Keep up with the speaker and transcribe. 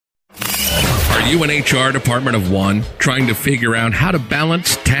Are you an HR department of one, trying to figure out how to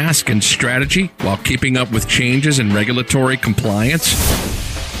balance task and strategy while keeping up with changes in regulatory compliance?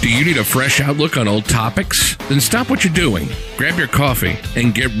 Do you need a fresh outlook on old topics? Then stop what you're doing, grab your coffee,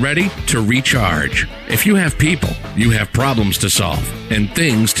 and get ready to recharge. If you have people, you have problems to solve and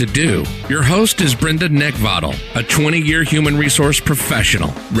things to do. Your host is Brenda Neckvattle, a 20-year human resource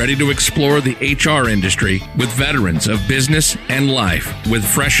professional, ready to explore the HR industry with veterans of business and life with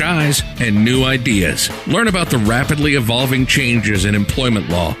fresh eyes and new ideas. Learn about the rapidly evolving changes in employment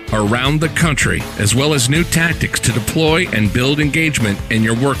law around the country, as well as new tactics to deploy and build engagement in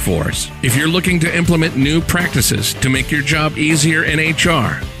your workforce. If you're looking to implement new practices to make your job easier in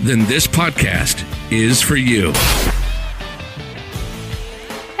HR, then this podcast is for you.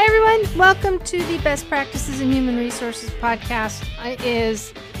 Hey everyone, welcome to the Best Practices in Human Resources podcast.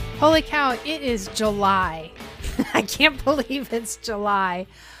 Holy cow, it is July. I can't believe it's July.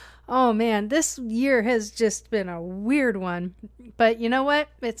 Oh man, this year has just been a weird one. But you know what?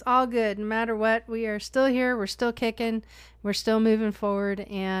 It's all good. No matter what, we are still here. We're still kicking. We're still moving forward.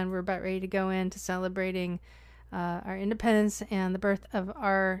 And we're about ready to go into celebrating our independence and the birth of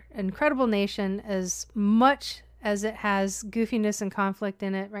our incredible nation. As much as it has goofiness and conflict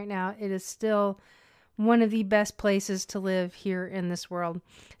in it right now, it is still one of the best places to live here in this world.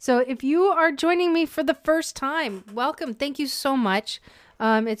 So if you are joining me for the first time, welcome. Thank you so much.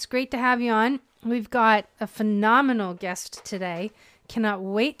 It's great to have you on. We've got a phenomenal guest today. Cannot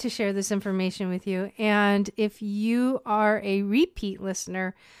wait to share this information with you. And if you are a repeat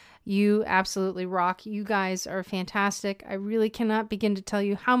listener, you absolutely rock. You guys are fantastic. I really cannot begin to tell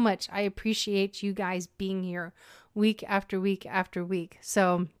you how much I appreciate you guys being here week after week after week.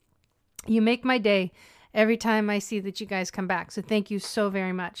 So you make my day every time I see that you guys come back. So thank you so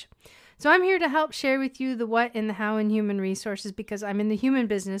very much. So I'm here to help share with you the what and the how in human resources, because I'm in the human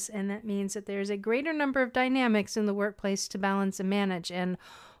business, and that means that there's a greater number of dynamics in the workplace to balance and manage. And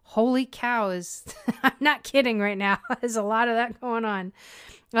holy cow, I'm not kidding right now. There's a lot of that going on.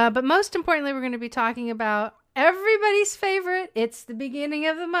 But most importantly, we're going to be talking about everybody's favorite. It's the beginning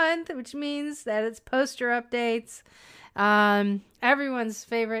of the month, which means that it's poster updates. Everyone's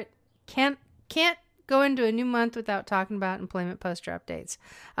favorite. Can't go into a new month without talking about employment poster updates.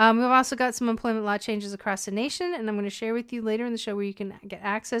 We've also got some employment law changes across the nation, and I'm going to share with you later in the show where you can get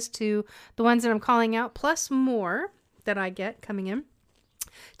access to the ones that I'm calling out, plus more that I get coming in.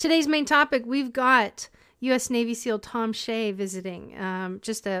 Today's main topic, we've got U.S. Navy SEAL Tom Shea visiting.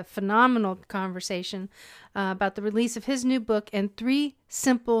 Just a phenomenal conversation about the release of his new book and 3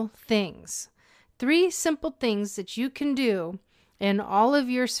 simple things. 3 simple things that you can do in all of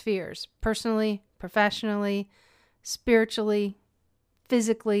your spheres, personally, professionally, spiritually,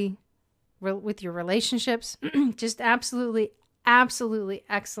 physically, with your relationships. Just absolutely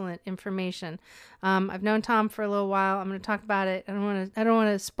excellent information. I've known Tom for a little while. I'm going to talk about it. I don't want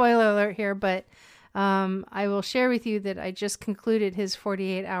to spoiler alert here, but I will share with you that I just concluded his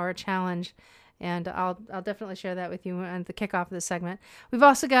 48-hour challenge, and I'll definitely share that with you at the kickoff of this segment. We've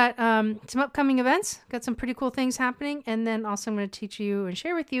also got some upcoming events, got some pretty cool things happening, and then also I'm going to teach you and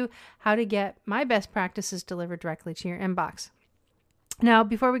share with you how to get my best practices delivered directly to your inbox. Now,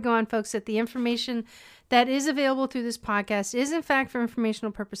 before we go on, folks, that the information that is available through this podcast is, in fact, for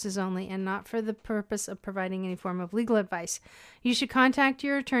informational purposes only and not for the purpose of providing any form of legal advice. You should contact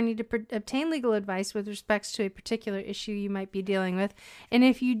your attorney to obtain legal advice with respects to a particular issue you might be dealing with. And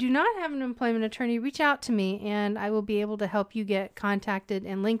if you do not have an employment attorney, reach out to me, and I will be able to help you get contacted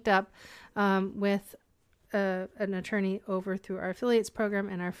and linked up with an attorney over through our affiliates program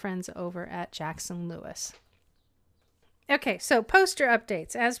and our friends over at Jackson Lewis. Okay, so poster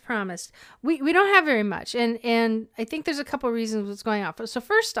updates, as promised. We don't have very much, and I think there's a couple of reasons what's going on. So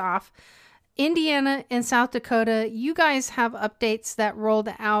first off, Indiana and South Dakota, you guys have updates that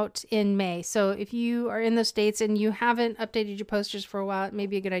rolled out in May. So if you are in those states and you haven't updated your posters for a while, it may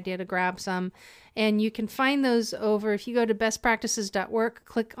be a good idea to grab some. And you can find those over, if you go to bestpractices.org,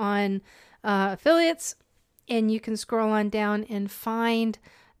 click on affiliates, and you can scroll on down and find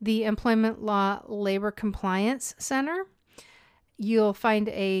the Employment Law Labor Compliance Center. You'll find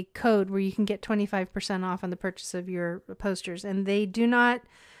a code where you can get 25% off on the purchase of your posters. And they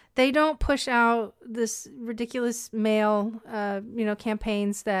don't push out this ridiculous mail,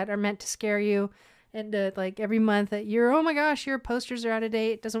 campaigns that are meant to scare you and like every month that oh my gosh, your posters are out of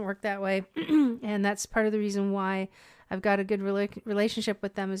date. It doesn't work that way. And that's part of the reason why I've got a good relationship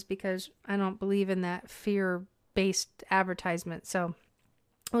with them, is because I don't believe in that fear-based advertisement. So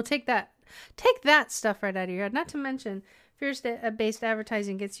we'll take that stuff right out of your head. Not to mention, Fear-based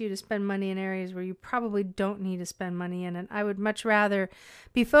advertising gets you to spend money in areas where you probably don't need to spend money in. And I would much rather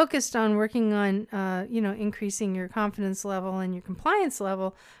be focused on working on, increasing your confidence level and your compliance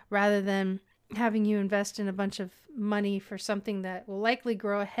level rather than having you invest in a bunch of money for something that will likely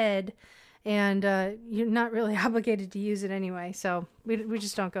grow ahead and you're not really obligated to use it anyway. So we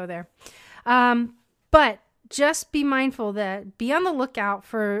just don't go there. But just be mindful be on the lookout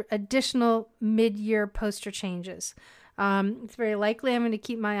for additional mid-year poster changes. It's very likely I'm going to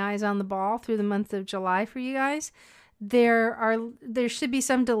keep my eyes on the ball through the month of July for you guys. There should be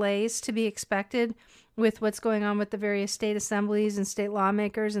some delays to be expected with what's going on with the various state assemblies and state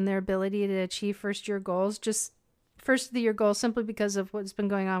lawmakers and their ability to achieve first-year goals. Just first-of-the-year goals simply because of what's been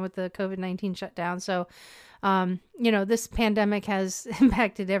going on with the COVID-19 shutdown. So, this pandemic has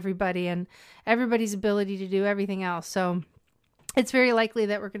impacted everybody and everybody's ability to do everything else. So it's very likely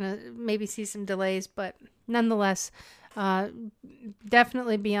that we're going to maybe see some delays, but nonetheless,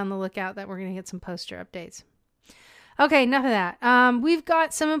 definitely be on the lookout that we're going to get some poster updates. Okay, enough of that. We've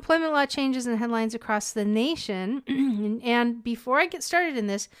got some employment law changes and headlines across the nation. And before I get started in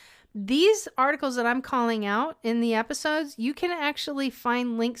this, these articles that I'm calling out in the episodes, you can actually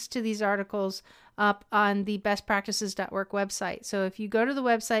find links to these articles up on the bestpractices.org website. So if you go to the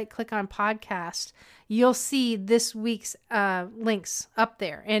website, click on podcast, you'll see this week's links up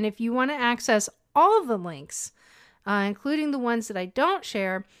there. And if you want to access all of the links, including the ones that I don't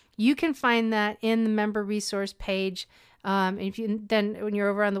share, you can find that in the member resource page. If you then, when you're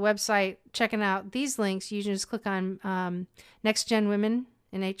over on the website checking out these links, you can just click on Next Gen Women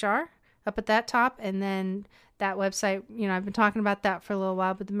in HR up at that top, and then that website. I've been talking about that for a little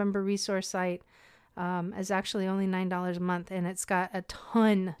while, but the member resource site is actually only $9 a month, and it's got a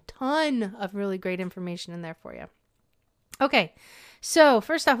ton of really great information in there for you. Okay. So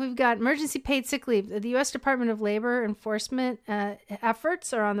first off, we've got emergency paid sick leave. The U.S. Department of Labor enforcement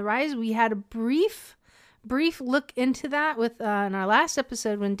efforts are on the rise. We had a brief look into that with in our last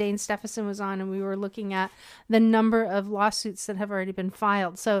episode when Dane Stephenson was on, and we were looking at the number of lawsuits that have already been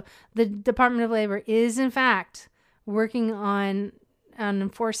filed. So the Department of Labor is, in fact, working on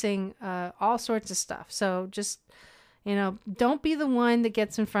enforcing all sorts of stuff. So just don't be the one that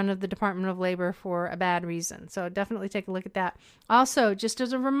gets in front of the Department of Labor for a bad reason. So definitely take a look at that. Also, just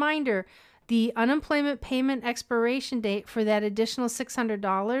as a reminder, the unemployment payment expiration date for that additional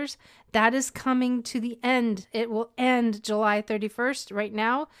 $600, that is coming to the end. It will end July 31st. Right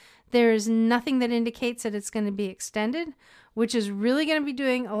now, there is nothing that indicates that it's going to be extended, which is really going to be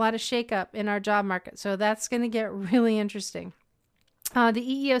doing a lot of shakeup in our job market. So that's going to get really interesting. The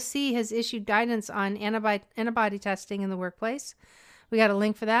EEOC has issued guidance on antibody testing in the workplace. We got a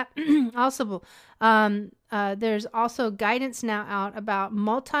link for that. Also, there's also guidance now out about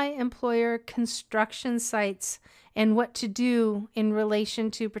multi-employer construction sites and what to do in relation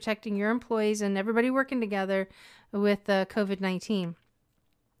to protecting your employees and everybody working together with COVID-19.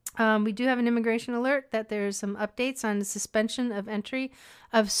 We do have an immigration alert that there's some updates on the suspension of entry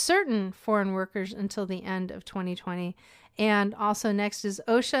of certain foreign workers until the end of 2020. And also next is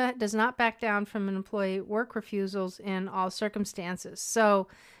OSHA does not back down from an employee work refusals in all circumstances. So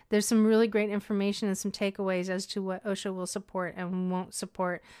there's some really great information and some takeaways as to what OSHA will support and won't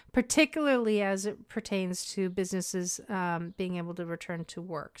support, particularly as it pertains to businesses being able to return to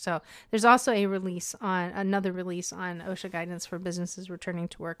work. So there's also another release on OSHA guidance for businesses returning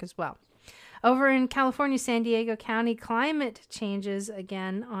to work as well. Over in California, San Diego County, climate changes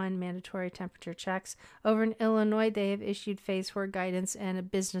again on mandatory temperature checks. Over in Illinois, they have issued Phase 4 guidance and a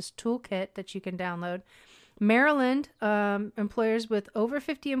business toolkit that you can download. Maryland, employers with over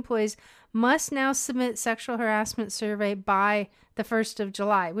 50 employees must now submit sexual harassment survey by the 1st of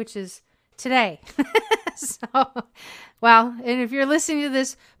July, which is today. And if you're listening to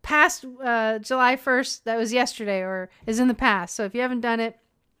this past July 1st, that was yesterday or is in the past. So if you haven't done it,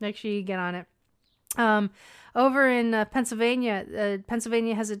 make sure you get on it. Over in Pennsylvania,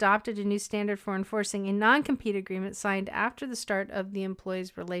 Pennsylvania has adopted a new standard for enforcing a non-compete agreement signed after the start of the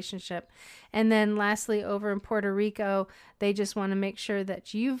employee's relationship. And then lastly, over in Puerto Rico, they just want to make sure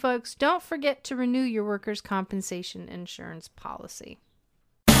that you folks don't forget to renew your workers' compensation insurance policy.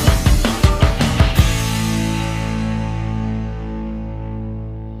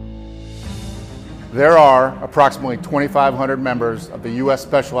 There are approximately 2,500 members of the U.S.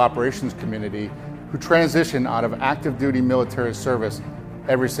 Special Operations Community who transition out of active duty military service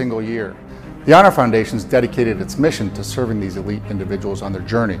every single year. The Honor Foundation has dedicated its mission to serving these elite individuals on their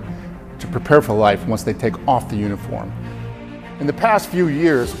journey to prepare for life once they take off the uniform. In the past few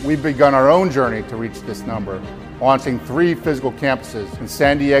years, we've begun our own journey to reach this number, launching 3 physical campuses in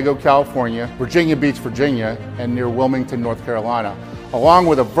San Diego, California, Virginia Beach, Virginia, and near Wilmington, North Carolina, along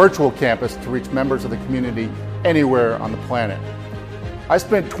with a virtual campus to reach members of the community anywhere on the planet. I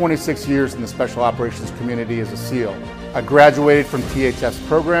spent 26 years in the Special Operations community as a SEAL. I graduated from THF's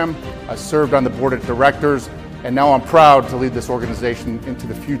program, I served on the board of directors, and now I'm proud to lead this organization into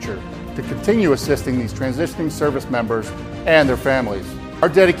the future to continue assisting these transitioning service members and their families. Our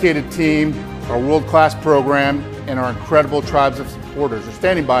dedicated team, our world-class program, and our incredible tribes of supporters are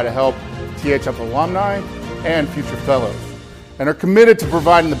standing by to help THF alumni and future fellows, and are committed to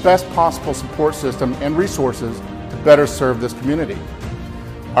providing the best possible support system and resources to better serve this community.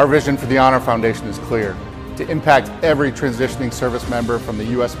 Our vision for the Honor Foundation is clear: to impact every transitioning service member from the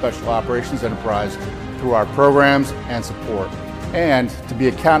U.S. Special Operations Enterprise through our programs and support, and to be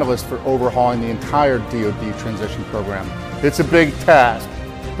a catalyst for overhauling the entire DoD transition program. It's a big task,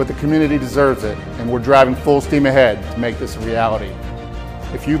 but the community deserves it, and we're driving full steam ahead to make this a reality.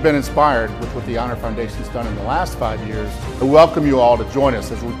 If you've been inspired with what the Honor Foundation's done in the last 5 years, I welcome you all to join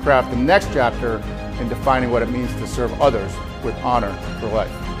us as we craft the next chapter in defining what it means to serve others with honor for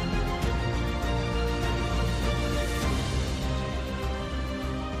life.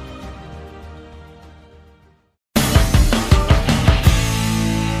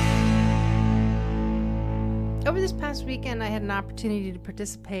 Over this past weekend, I had an opportunity to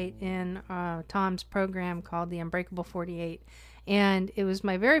participate in Tom's program called the Unbreakable 48. And it was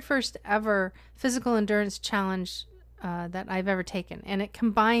my very first ever physical endurance challenge that I've ever taken. And it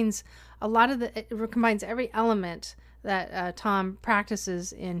combines it combines every element that Tom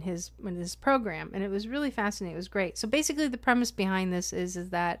practices in his program. And it was really fascinating. It was great. So basically the premise behind this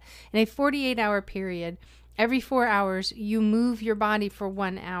is that in a 48-hour period, every 4 hours, you move your body for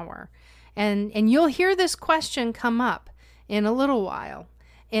 1 hour. And you'll hear this question come up in a little while.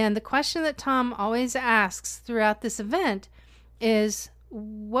 And the question that Tom always asks throughout this event is,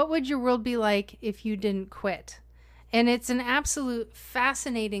 what would your world be like if you didn't quit? And it's an absolute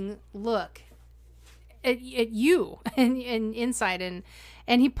fascinating look at you and inside.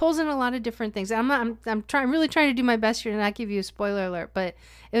 And he pulls in a lot of different things. I'm really trying to do my best here to not give you a spoiler alert, but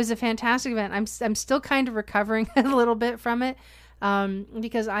it was a fantastic event. I'm still kind of recovering a little bit from it.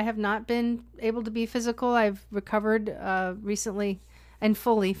 Because I have not been able to be physical. I've recovered recently and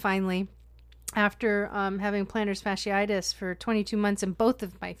fully, finally, after having plantar fasciitis for 22 months in both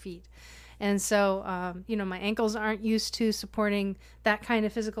of my feet. And so, my ankles aren't used to supporting that kind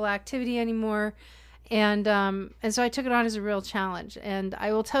of physical activity anymore. And so I took it on as a real challenge. And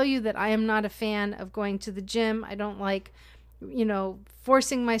I will tell you that I am not a fan of going to the gym. I don't like,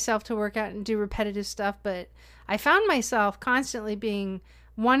 forcing myself to work out and do repetitive stuff, but I found myself constantly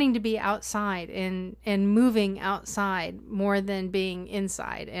wanting to be outside and moving outside more than being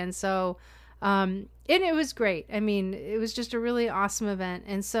inside. And so it was great. I mean, it was just a really awesome event.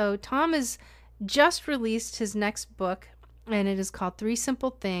 And so Tom has just released his next book, and it is called 3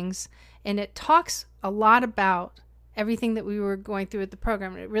 Simple Things. And it talks a lot about everything that we were going through with the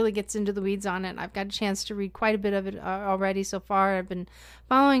program. It really gets into the weeds on it. I've got a chance to read quite a bit of it already so far. I've been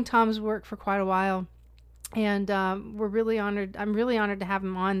following Tom's work for quite a while. And we're really honored. I'm really honored to have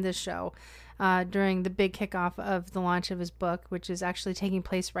him on this show during the big kickoff of the launch of his book, which is actually taking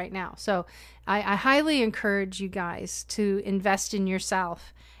place right now. So I highly encourage you guys to invest in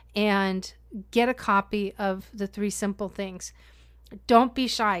yourself and get a copy of the 3 Simple Things. Don't be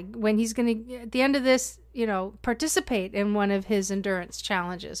shy. When he's going to, at the end of this, participate in one of his endurance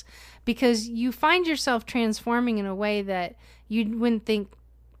challenges, because you find yourself transforming in a way that you wouldn't think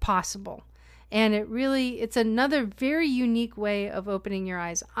possible. And it's another very unique way of opening your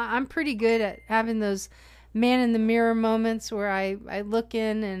eyes. I'm pretty good at having those man in the mirror moments where I look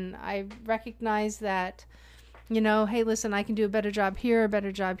in and I recognize that, hey, listen, I can do a better job here, a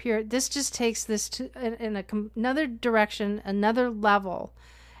better job here. This just takes this to another direction, another level.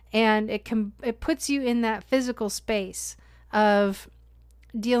 And it puts you in that physical space of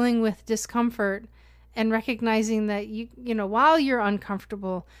dealing with discomfort and recognizing that while you're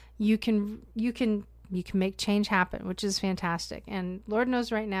uncomfortable, you can make change happen, which is fantastic. And Lord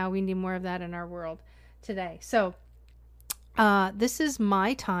knows right now we need more of that in our world today. So this is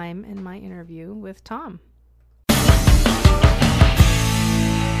my time and my interview with Tom.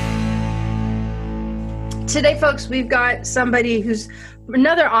 Today, folks, we've got somebody who's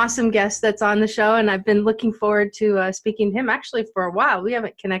another awesome guest that's on the show, and I've been looking forward to speaking to him actually for a while. We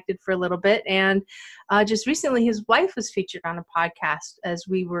haven't connected for a little bit, and just recently his wife was featured on a podcast as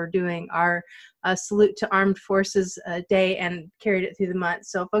we were doing our Salute to Armed Forces Day and carried it through the month.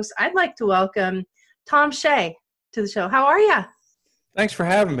 So, folks, I'd like to welcome Tom Shea to the show. How are you? Thanks for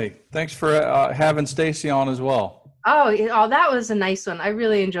having me. Thanks for having Stacy on as well. Oh, that was a nice one. I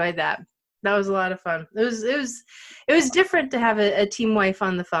really enjoyed that. That was a lot of fun. It was different to have a team wife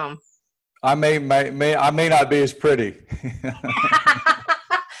on the phone. I may not be as pretty.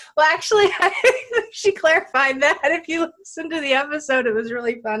 Well, actually, she clarified that. If you listen to the episode, it was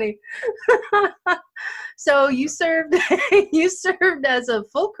really funny. So you served as a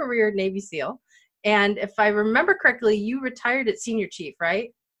full career Navy SEAL, and if I remember correctly, you retired at senior chief, right?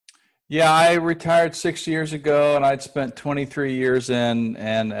 Yeah, I retired 6 years ago, and I'd spent 23 years in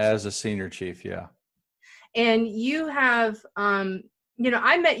and as a senior chief. Yeah. And you have, I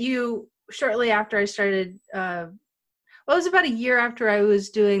met you shortly after I started. It was about a year after I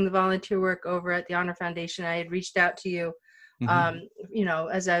was doing the volunteer work over at the Honor Foundation. I had reached out to you,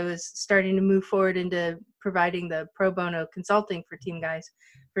 as I was starting to move forward into providing the pro bono consulting for team guys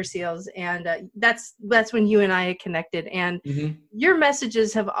for SEALs. And that's when you and I had connected. And your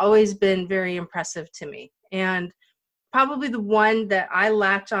messages have always been very impressive to me. And probably the one that I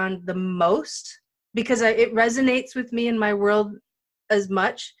latch on the most, because it resonates with me in my world as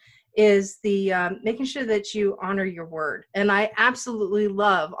much, is the making sure that you honor your word. And I absolutely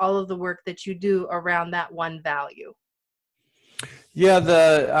love all of the work that you do around that one value.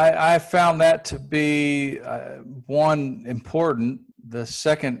 Yeah, I found that to be one important. The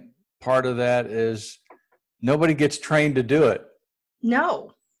second part of that is nobody gets trained to do it.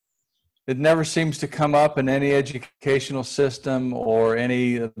 No. It never seems to come up in any educational system or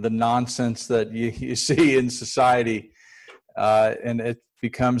any of the nonsense that you see in society. And it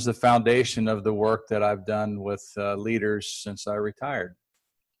becomes the foundation of the work that I've done with leaders since I retired.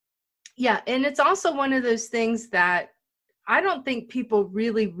 Yeah, and it's also one of those things that I don't think people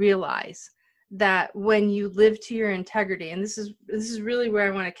really realize, that when you live to your integrity, and this is really where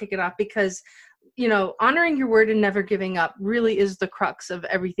I want to kick it off, because honoring your word and never giving up really is the crux of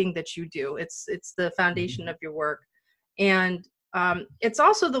everything that you do. It's the foundation of your work, and it's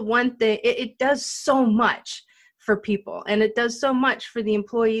also the one thing. It does so much for people, and it does so much for the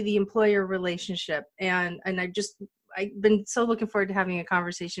employee-the-employer relationship. And I've been so looking forward to having a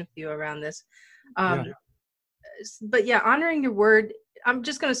conversation with you around this. But yeah, honoring your word, I'm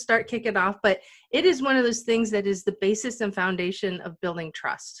just going to kick it off, but it is one of those things that is the basis and foundation of building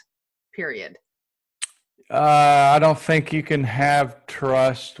trust, period. I don't think you can have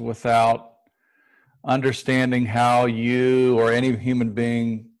trust without understanding how you or any human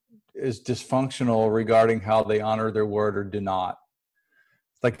being is dysfunctional regarding how they honor their word or do not.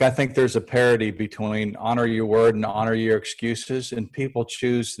 Like, I think there's a parity between honor your word and honor your excuses, and people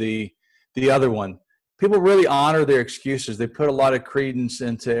choose the other one. People really honor their excuses. They put a lot of credence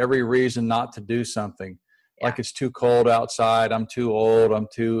into every reason not to do something. Yeah. Like, it's too cold outside, I'm too old, I'm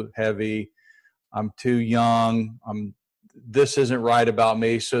too heavy, I'm too young, this isn't right about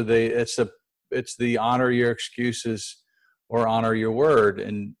me. So it's the honor your excuses or honor your word,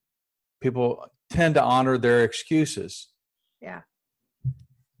 and people tend to honor their excuses. Yeah.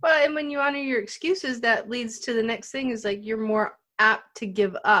 Well, and when you honor your excuses, that leads to the next thing, is like you're more apt to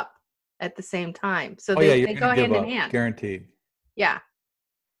give up at the same time. So they go hand in hand. Guaranteed. Yeah.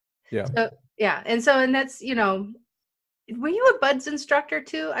 Yeah. So, yeah. And that's, were you a BUD/S instructor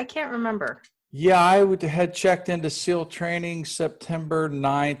too? I can't remember. Yeah, I had checked into SEAL training September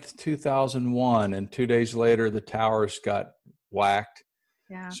 9th, 2001. And 2 days later, the towers got whacked.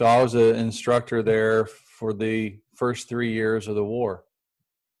 Yeah. So I was an instructor there for the first 3 years of the war.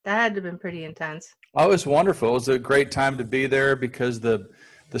 That had to have been pretty intense. Oh, it was wonderful. It was a great time to be there, because the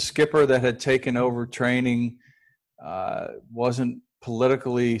skipper that had taken over training wasn't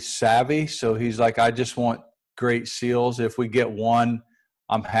politically savvy. So he's like, I just want great SEALs. If we get one,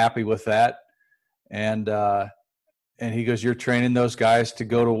 I'm happy with that. And he goes, you're training those guys to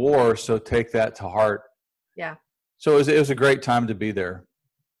go to war, so take that to heart. Yeah. So it was a great time to be there.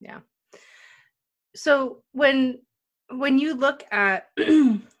 Yeah. So when you look at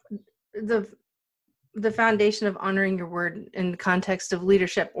the foundation of honoring your word in the context of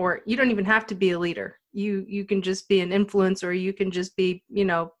leadership, or you don't even have to be a leader. You can just be an influencer, or you can just be,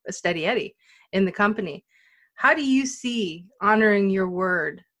 a steady Eddie in the company. How do you see honoring your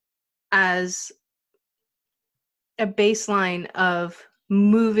word as a baseline of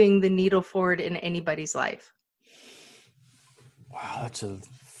moving the needle forward in anybody's life? Wow, that's a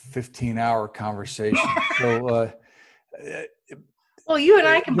 15-hour conversation. So, well, you and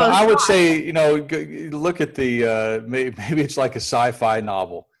I can both. I would say, look at the maybe it's like a sci-fi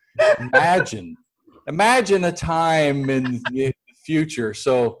novel. Imagine a time in the future.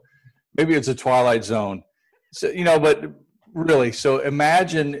 So maybe it's a Twilight Zone. So but really, so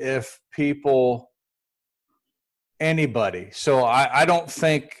imagine if people anybody. So I don't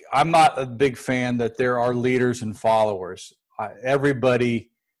think, I'm not a big fan that there are leaders and followers.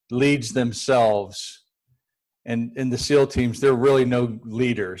 Everybody leads themselves. And in the SEAL teams, there are really no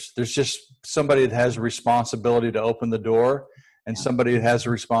leaders. There's just somebody that has a responsibility to open the door and somebody that has a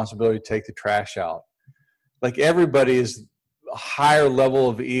responsibility to take the trash out. Like, everybody is a higher level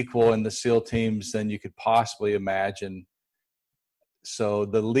of equal in the SEAL teams than you could possibly imagine. So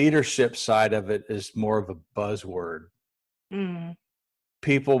the leadership side of it is more of a buzzword.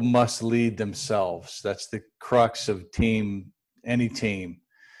 People must lead themselves. That's the crux of any team.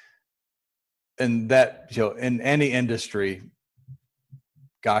 And that, in any industry,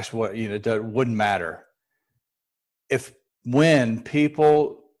 gosh, it wouldn't matter. When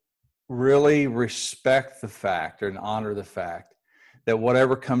people really respect the fact and honor the fact that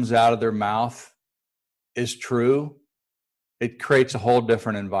whatever comes out of their mouth is true, it creates a whole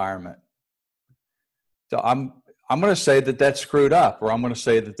different environment. So I'm going to say that that's screwed up, or I'm going to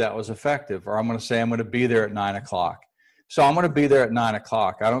say that that was effective, or I'm going to say I'm going to be there at 9 o'clock. So I'm going to be there at 9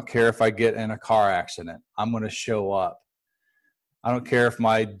 o'clock. I don't care if I get in a car accident. I'm going to show up. I don't care if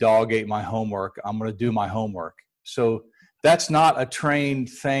my dog ate my homework. I'm going to do my homework. So that's not a trained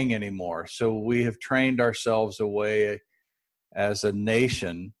thing anymore. So we have trained ourselves away as a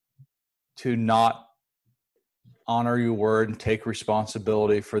nation to not honor your word and take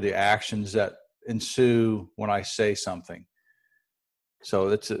responsibility for the actions that ensue when I say something. So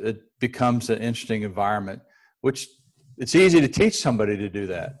it becomes an interesting environment, which it's easy to teach somebody to do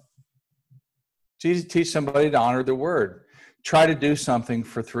that. It's easy to teach somebody to honor their word. Try to do something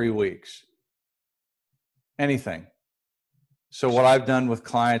for 3 weeks. Anything. So what I've done with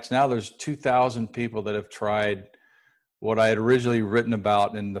clients now, there's 2,000 people that have tried what I had originally written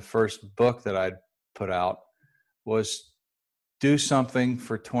about in the first book that I'd put out, was do something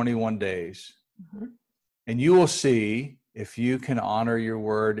for 21 days. And you will see if you can honor your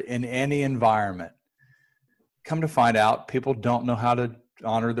word in any environment. Come to find out, people don't know how to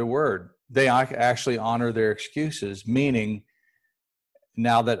honor their word. They actually honor their excuses, meaning,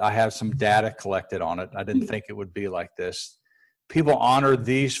 now that I have some data collected on it, I didn't think it would be like this. People honor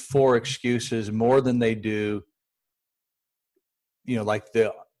these 4 excuses more than they do, like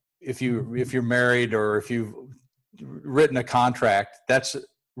if you're married or if you've written a contract, that's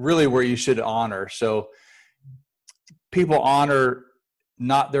really where you should honor. So people honor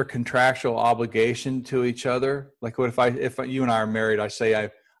not their contractual obligation to each other. Like, what if you and I are married, I say I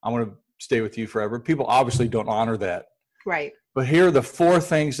want to stay with you forever. People obviously don't honor that. Right. But here are the 4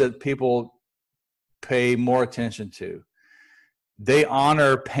 things that people pay more attention to. They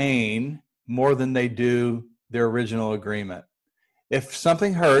honor pain more than they do their original agreement. If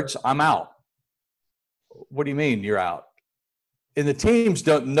something hurts, I'm out. What do you mean you're out? In the teams,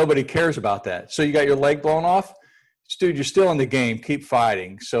 nobody cares about that. So you got your leg blown off, dude, you're still in the game. Keep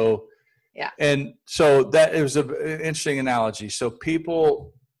fighting. So, yeah. And so that it was an interesting analogy. So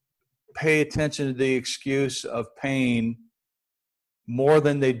people pay attention to the excuse of pain more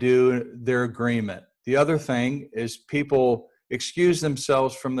than they do their agreement. The other thing is people excuse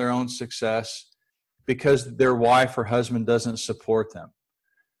themselves from their own success because their wife or husband doesn't support them.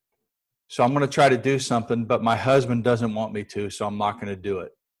 So I'm going to try to do something, but my husband doesn't want me to, so I'm not going to do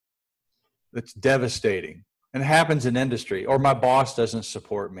it. It's devastating. And it happens in industry. Or my boss doesn't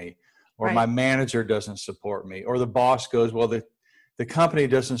support me, or right. My manager doesn't support me, or the boss goes, well, the company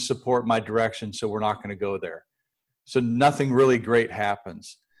doesn't support my direction, so we're not going to go there. So nothing really great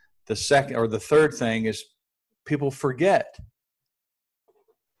happens. The third thing is people forget.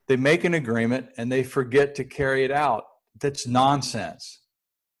 They make an agreement and they forget to carry it out. That's nonsense.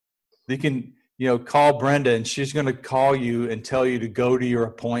 You can, call Brenda and she's going to call you and tell you to go to your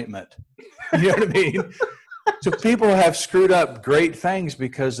appointment. You know what I mean? So people have screwed up great things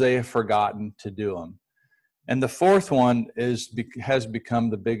because they have forgotten to do them. And the fourth one has become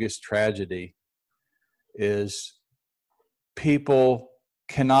the biggest tragedy, is people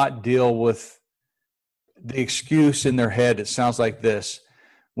cannot deal with the excuse in their head. It sounds like this: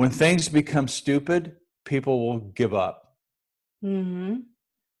 when things become stupid, people will give up. Mm-hmm.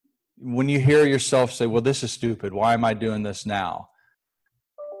 When you hear yourself say, well, this is stupid, why am I doing this now?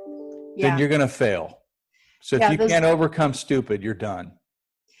 Then you're going to fail. So if you can't overcome stupid, you're done.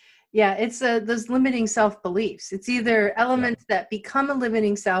 Yeah, it's those limiting self-beliefs. It's either elements that become a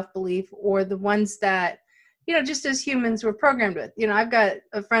limiting self-belief, or the ones that, just as humans we're programmed with. I've got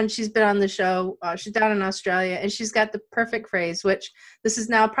a friend, she's been on the show. She's down in Australia, and she's got the perfect phrase, which this is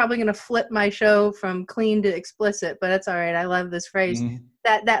now probably going to flip my show from clean to explicit, but that's all right. I love this phrase. Mm-hmm.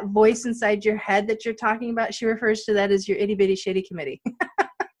 That voice inside your head that you're talking about, she refers to that as your itty bitty shitty committee.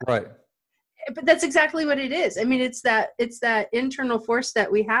 Right. But that's exactly what it is. I mean, it's that internal force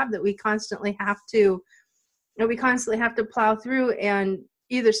that we have that we constantly have to plow through and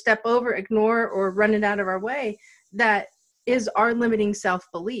either step over, ignore, or run it out of our way. That is our limiting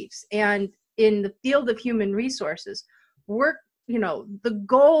self-beliefs. And in the field of human resources, the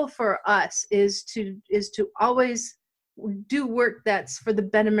goal for us is to always do work that's for the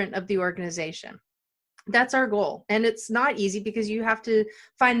betterment of the organization. That's our goal. And it's not easy because you have to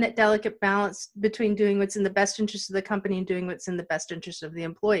find that delicate balance between doing what's in the best interest of the company and doing what's in the best interest of the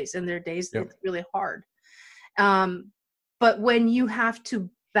employees. And there are days that it's really hard. But when you have to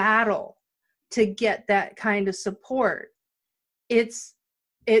battle to get that kind of support, it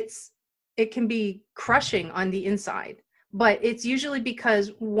can be crushing on the inside. But it's usually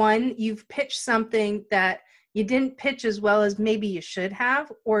because, one, you've pitched something that you didn't pitch as well as maybe you should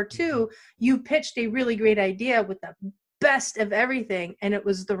have, or two, you pitched a really great idea with the best of everything and it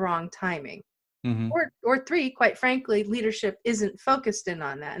was the wrong timing. Mm-hmm. Or three, quite frankly, leadership isn't focused in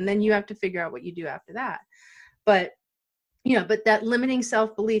on that. And then you have to figure out what you do after that. But that limiting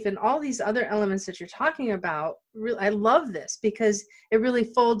self-belief and all these other elements that you're talking about, really, I love this because it really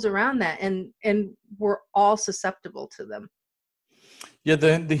folds around that, and we're all susceptible to them. Yeah,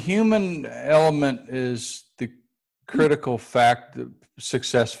 the human element is the critical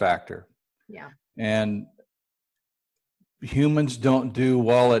success factor. Yeah. And humans don't do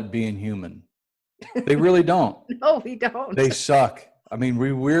well at being human. They really don't. No, we don't. They suck. I mean,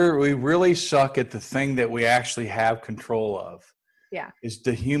 we really suck at the thing that we actually have control of. Yeah. Is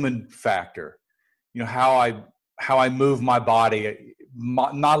the human factor. How I move my body.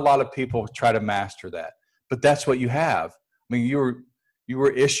 Not a lot of people try to master that, but that's what you have. I mean, you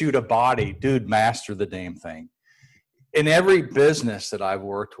were issued a body, dude, master the damn thing. In every business that I've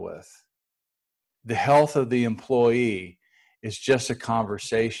worked with, the health of the employee is just a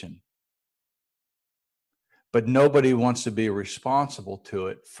conversation. But nobody wants to be responsible to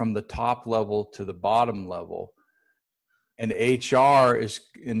it from the top level to the bottom level. And HR is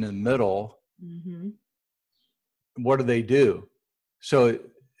in the middle. Mm-hmm. What do? So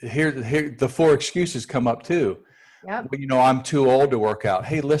here the four excuses come up too. Yep. I'm too old to work out.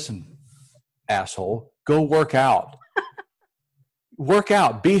 Hey, listen, asshole, go work out. Work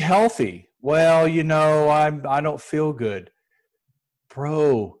out, be healthy. Well, I don't feel good.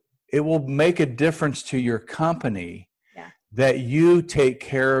 Bro, it will make a difference to your company that you take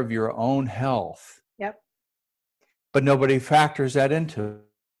care of your own health. Yep. But nobody factors that into it.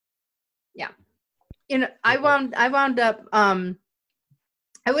 Yeah. I wound up,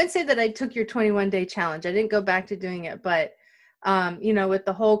 I would say that I took your 21-day challenge. I didn't go back to doing it, but, with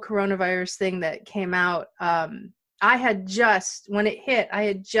the whole coronavirus thing that came out, when it hit, I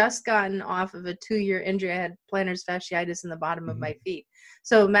had just gotten off of a 2-year injury. I had plantar fasciitis in the bottom of my feet.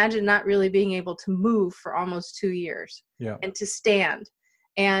 So imagine not really being able to move for almost 2 years and to stand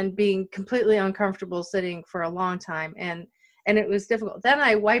and being completely uncomfortable sitting for a long time. And it was difficult. Then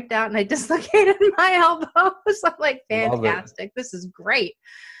I wiped out and I dislocated my elbow. So I'm like, fantastic. This is great.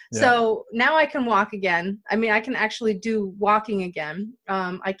 Yeah. So now I can walk again. I mean, I can actually do walking again.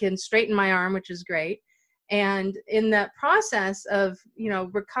 I can straighten my arm, which is great. And in that process of,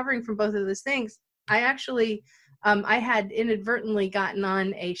 recovering from both of those things, I actually, I had inadvertently gotten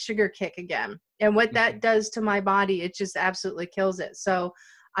on a sugar kick again. And what that does to my body, it just absolutely kills it. So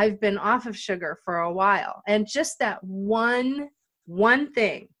I've been off of sugar for a while. And just that one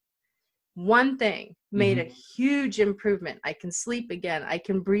thing made a huge improvement. I can sleep again. I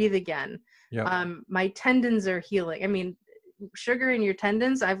can breathe again. Yep. My tendons are healing. I mean, sugar in your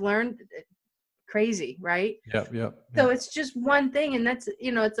tendons, I've learned, crazy, right? Yep. So it's just one thing. And that's,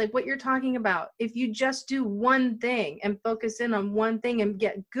 it's like what you're talking about. If you just do one thing and focus in on one thing and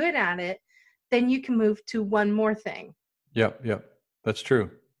get good at it, then you can move to one more thing. Yep. That's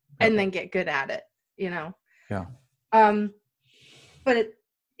true. And then get good at it, Yeah. But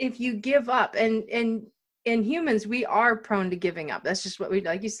if you give up, and in humans, we are prone to giving up. That's just what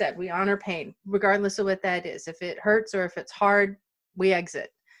like you said, we honor pain, regardless of what that is. If it hurts or if it's hard, we exit.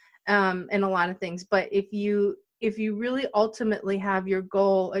 In a lot of things. But if you really ultimately have your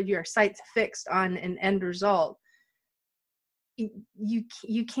goal or your sights fixed on an end result,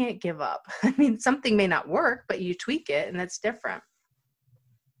 you can't give up. I mean, something may not work, but you tweak it and that's different.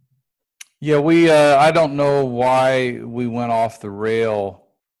 Yeah, I don't know why we went off the rail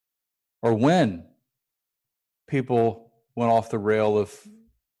or when people went off the rail of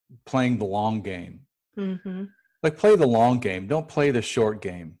playing the long game. Mm-hmm. Like, play the long game. Don't play the short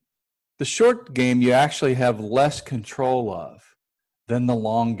game. The short game you actually have less control of than the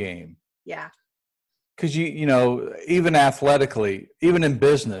long game. Yeah. Because even athletically, even in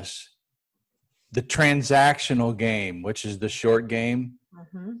business, the transactional game, which is the short game,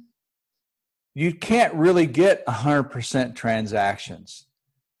 you can't really get 100% transactions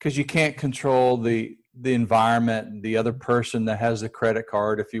because you can't control the environment, the other person that has the credit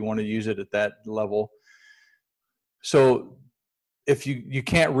card, if you want to use it at that level. So if you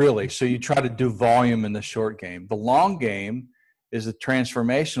can't really, so you try to do volume in the short game. The long game is a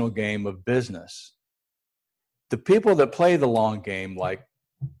transformational game of business. The people that play the long game, like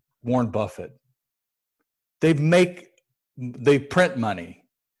Warren Buffett, they print money.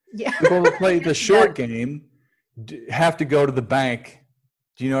 Yeah. People that play the short game have to go to the bank.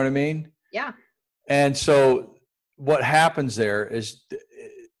 Do you know what I mean? Yeah. And so what happens there is,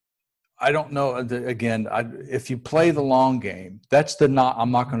 I don't know, again, if you play the long game,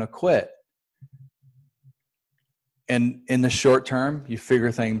 I'm not going to quit. And in the short term, you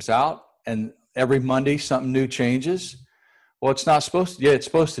figure things out, and every Monday something new changes. Well, it's not supposed to. Yeah, it's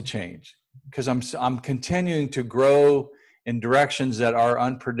supposed to change because I'm continuing to grow in directions that are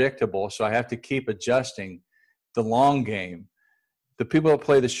unpredictable. So I have to keep adjusting the long game. The people that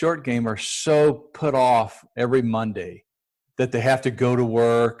play the short game are so put off every Monday that they have to go to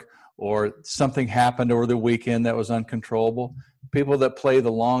work or something happened over the weekend that was uncontrollable. People that play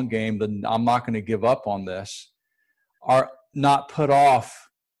the long game, I'm not going to give up on this, are not put off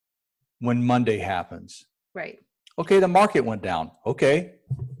when Monday happens. Right. Okay, the market went down. Okay.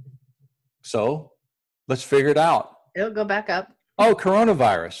 So let's figure it out. It'll go back up. Oh,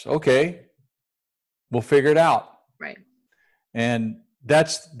 coronavirus. Okay. We'll figure it out. Right. And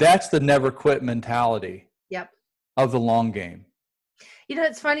that's the never quit mentality. Yep. Of the long game. You know,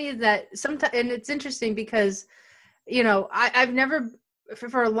 it's funny that sometimes, and it's interesting because, you know, I've never,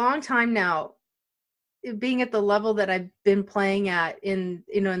 for a long time now, being at the level that I've been playing at in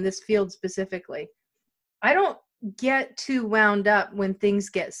this field specifically, I don't get too wound up when things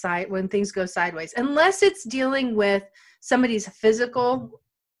go sideways, unless it's dealing with somebody's physical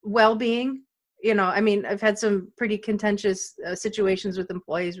well-being. You know, I mean, I've had some pretty contentious situations with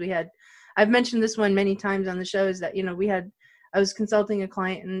employees. I've mentioned this one many times on the show, is that, you know, I was consulting a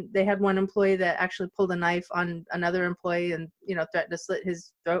client and they had one employee that actually pulled a knife on another employee and, you know, threatened to slit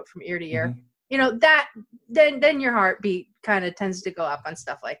his throat from ear to ear. Mm-hmm. You know, that then your heartbeat kind of tends to go up on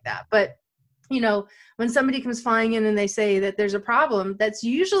stuff like that. But, you know, when somebody comes flying in and they say that there's a problem, that's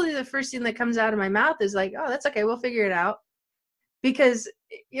usually the first thing that comes out of my mouth is like, oh, that's okay, we'll figure it out. Because,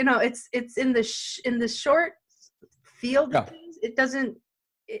 you know, it's in the short field of things,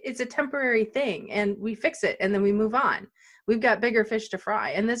 it's a temporary thing, and we fix it and then we move on. We've got bigger fish to fry.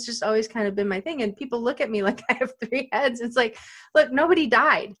 And that's just always kind of been my thing. And people look at me like I have 3 heads. It's like, look, nobody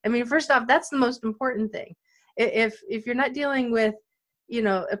died. I mean, first off, that's the most important thing. If you're not dealing with, you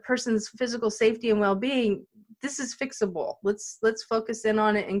know, a person's physical safety and well-being, this is fixable. Let's focus in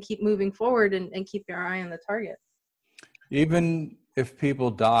on it and keep moving forward and keep your eye on the target. Even if people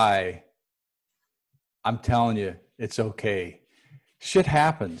die, I'm telling you, it's okay. Shit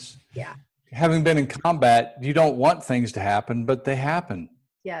happens. Yeah. Having been in combat, you don't want things to happen, but they happen.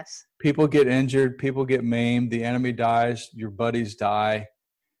 Yes. People get injured, people get maimed, the enemy dies, your buddies die.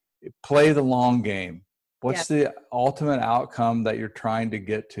 Play the long game. What's the ultimate outcome that you're trying to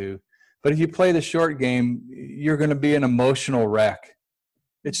get to? But if you play the short game, you're going to be an emotional wreck.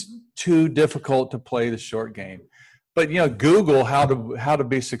 It's too difficult to play the short game. But, you know, Google how to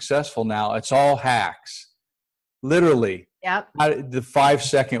be successful now. It's all hacks. Literally. Yep. The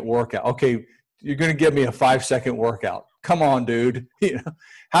 5-second workout. Okay, you're going to give me a 5-second workout. Come on, dude. You know,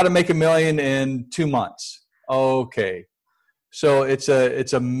 how to make $1 million in 2 months. Okay. So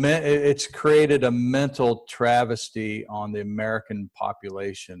it's created a mental travesty on the American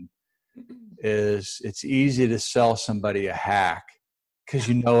population. It's easy to sell somebody a hack because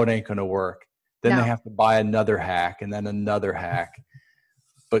you know it ain't going to work. Then they have to buy another hack and then another hack.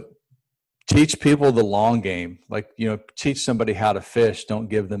 But teach people the long game. Like, you know, teach somebody how to fish. Don't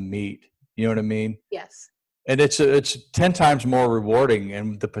give them meat. You know what I mean? Yes. And it's 10 times more rewarding,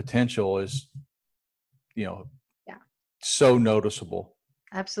 and the potential is, you know, so noticeable.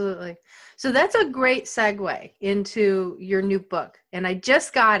 Absolutely. So that's a great segue into your new book. And I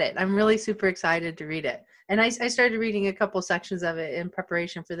just got it. I'm really super excited to read it. And I started reading a couple sections of it in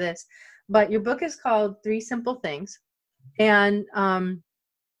preparation for this. But your book is called 3 Simple Things. And I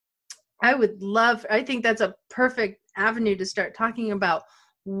think that's a perfect avenue to start talking about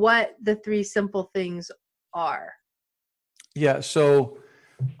what the 3 simple things are. Yeah. So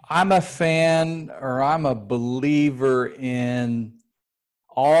I'm a fan, or I'm a believer in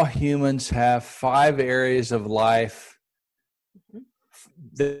all humans have 5 areas of life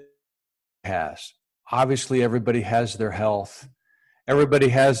that has. Obviously, everybody has their health. Everybody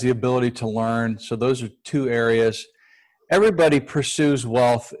has the ability to learn. So those are two areas. Everybody pursues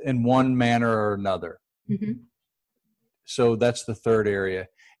wealth in one manner or another. Mm-hmm. So that's the third area.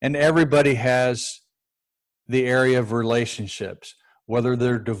 And everybody has the area of relationships, whether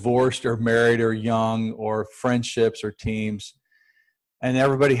they're divorced or married or young or friendships or teams. And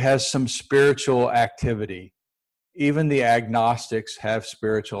everybody has some spiritual activity. Even the agnostics have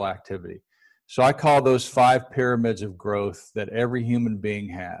spiritual activity. So I call those 5 pyramids of growth that every human being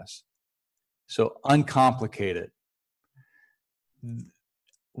has. So uncomplicated.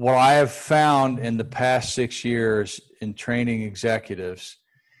 What I have found in the past 6 years in training executives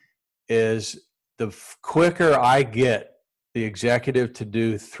is the quicker I get the executive to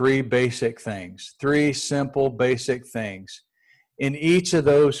do 3 basic things, 3 simple basic things in each of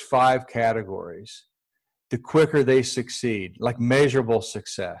those 5 categories, the quicker they succeed, like measurable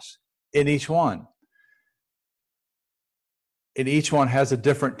success in each one. And each one has a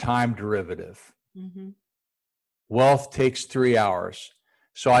different time derivative. Mm-hmm. Wealth takes 3 hours.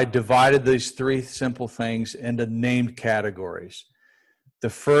 So I divided these 3 simple things into named categories. The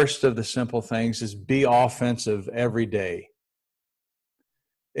first of the simple things is be offensive every day.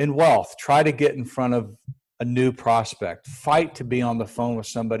 In wealth, try to get in front of a new prospect. Fight to be on the phone with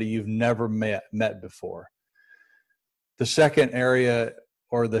somebody you've never met before. The second area,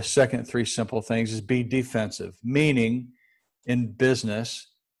 or the second 3 simple things, is be defensive, meaning in business,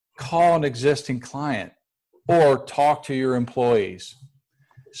 call an existing client or talk to your employees.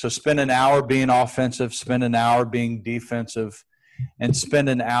 So spend an hour being offensive, spend an hour being defensive, and spend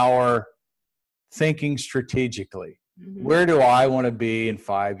an hour thinking strategically. Mm-hmm. Where do I want to be in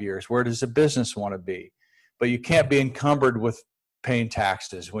 5 years? Where does the business want to be? But you can't be encumbered with paying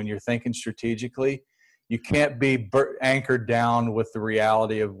taxes when you're thinking strategically. You can't be anchored down with the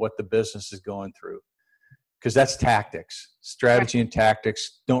reality of what the business is going through, because that's tactics. Strategy and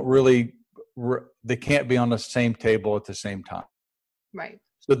tactics don't really, they can't be on the same table at the same time. Right.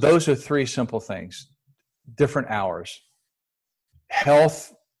 So those are 3 simple things, different hours.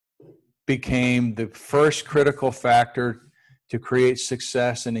 Health became the first critical factor to create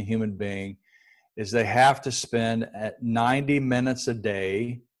success in a human being, is they have to spend at 90 minutes a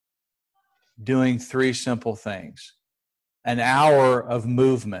day doing 3 simple things. An hour of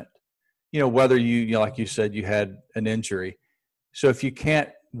movement, whether you like you said, you had an injury. So if you can't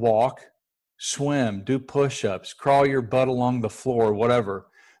walk, swim, do push-ups, crawl your butt along the floor, whatever,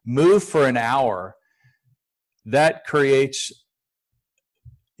 move for an hour. That creates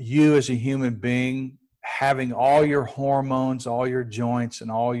you as a human being having all your hormones, all your joints, and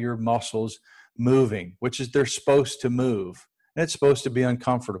all your muscles moving, which is they're supposed to move. And it's supposed to be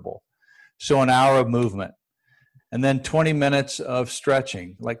uncomfortable. So an hour of movement. And then 20 minutes of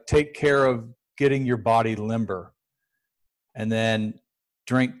stretching, like take care of getting your body limber. And then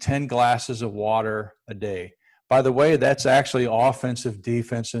drink 10 glasses of water a day. By the way, that's actually offensive,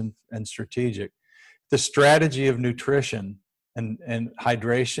 defensive, and strategic. The strategy of nutrition and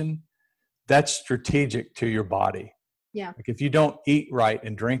hydration, that's strategic to your body. Yeah. Like if you don't eat right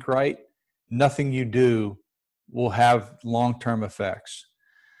and drink right, nothing you do will have long-term effects.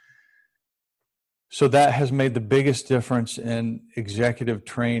 So that has made the biggest difference in executive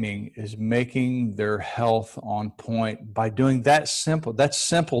training, is making their health on point by doing that simple. That's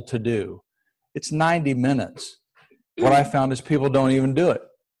simple to do. It's 90 minutes. What I found is people don't even do it.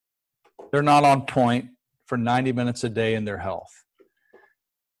 They're not on point for 90 minutes a day in their health.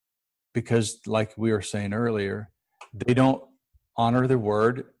 Because like we were saying earlier, they don't honor their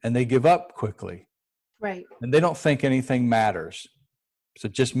word and they give up quickly. Right. And they don't think anything matters. So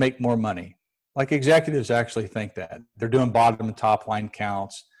just make more money. Like executives actually think that. They're doing bottom and top line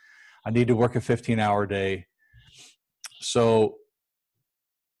counts. I need to work a 15-hour day. So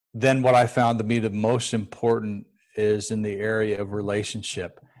then what I found to be the most important is in the area of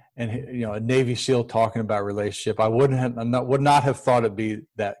relationship. And a Navy SEAL talking about relationship, I would not have thought it'd be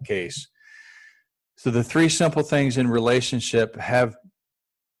that case. So the 3 simple things in relationship have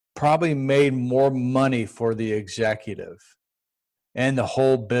probably made more money for the executive and the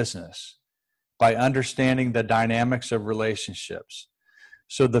whole business by understanding the dynamics of relationships.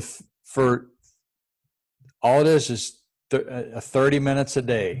 So for all it is 30 minutes a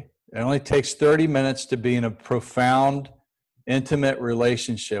day. It only takes 30 minutes to be in a profound, intimate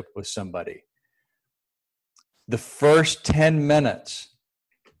relationship with somebody. The first 10 minutes,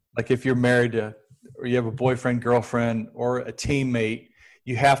 like if you're married to, or you have a boyfriend, girlfriend, or a teammate,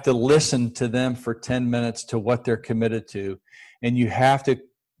 you have to listen to them for 10 minutes to what they're committed to. And you have to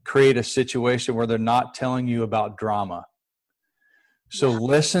create a situation where they're not telling you about drama. So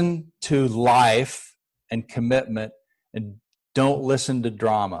listen to life and commitment, and Don't listen to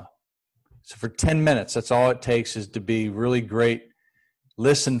drama. So for 10 minutes, that's all it takes, is to be really great.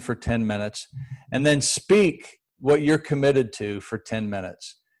 Listen for 10 minutes and then speak what you're committed to for 10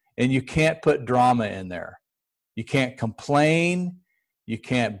 minutes. And you can't put drama in there. You can't complain. You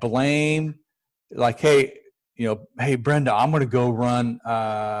can't blame. Like, hey, hey, Brenda, I'm going to go run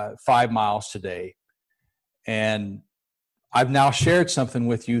 5 miles today. And I've now shared something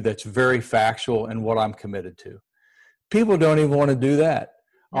with you that's very factual and what I'm committed to. People don't even want to do that.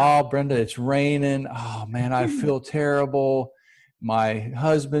 Oh, Brenda, it's raining. Oh, man, I feel terrible. My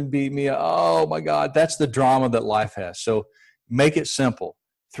husband beat me. Oh, my God. That's the drama that life has. So make it simple.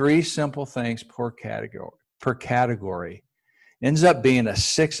 3 simple things per category. Ends up being a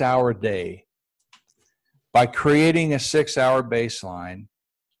 6-hour day. By creating a 6-hour baseline,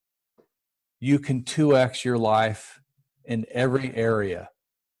 you can 2x your life in every area.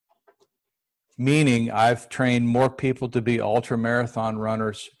 Meaning, I've trained more people to be ultra marathon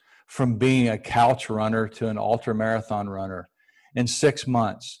runners from being a couch runner to an ultra marathon runner in 6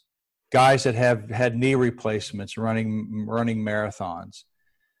 months. Guys that have had knee replacements running marathons.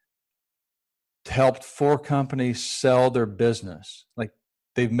 Helped 4 companies sell their business. Like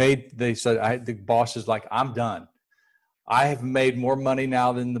they said, the boss is like, I'm done. I have made more money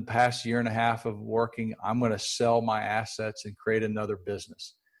now than the past year and a half of working. I'm going to sell my assets and create another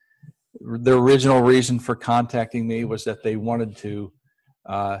business. The original reason for contacting me was that they wanted to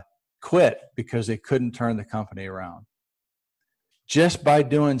quit because they couldn't turn the company around. Just by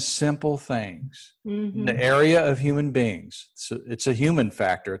doing simple things in the area of human beings. So it's a human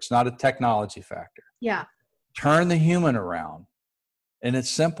factor. It's not a technology factor. Yeah. Turn the human around. And it's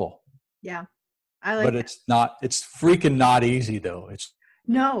simple. Yeah. I like but it's not, it's freaking not easy though. It's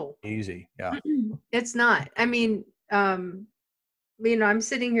no easy. Yeah. It's not. I mean, I'm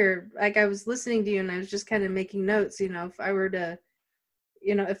sitting here, like I was listening to you and I was just kind of making notes, if I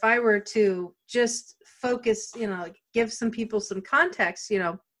were to just focus, like give some people some context,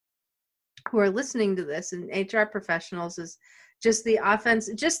 who are listening to this, and HR professionals, is just the offense,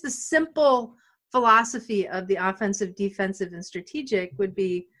 just the simple philosophy of the offensive, defensive, and strategic would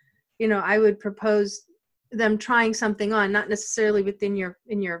be, I would propose them trying something on, not necessarily within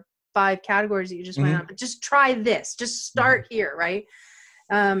in your 5 categories that you just went on, but just try this, just start here, right?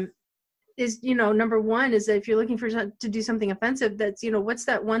 Number one is that if you're looking to do something offensive, that's, what's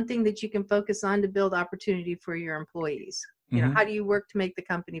that one thing that you can focus on to build opportunity for your employees? How do you work to make the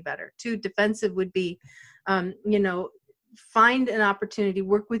company better? 2, defensive would be, find an opportunity,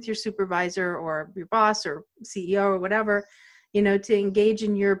 work with your supervisor or your boss or CEO or whatever, to engage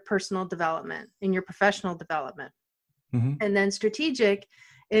in your personal development, in your professional development. And then strategic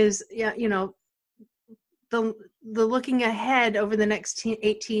is, the looking ahead over the next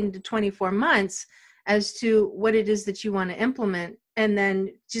 18 to 24 months as to what it is that you want to implement, and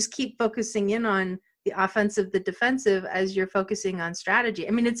then just keep focusing in on the offensive, the defensive, as you're focusing on strategy.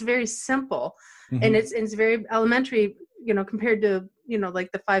 I mean, it's very simple and it's very elementary, compared to,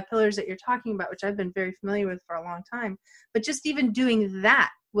 like the 5 pillars that you're talking about, which I've been very familiar with for a long time, but just even doing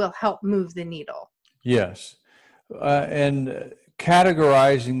that will help move the needle. Yes. And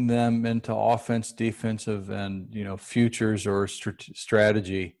categorizing them into offense, defensive, and futures or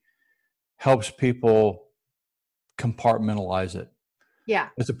strategy helps people compartmentalize it. Yeah.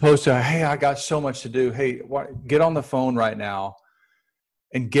 As opposed to, hey, I got so much to do. Hey, get on the phone right now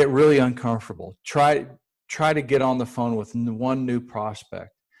and get really uncomfortable. Try to get on the phone with one new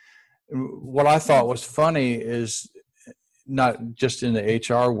prospect. What I thought was funny is, not just in the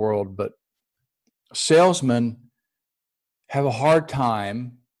HR world, but salesmen have a hard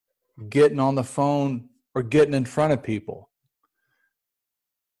time getting on the phone or getting in front of people.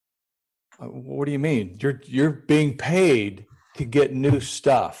 What do you mean? You're being paid to get new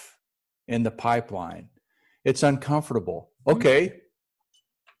stuff in the pipeline. It's uncomfortable. Okay.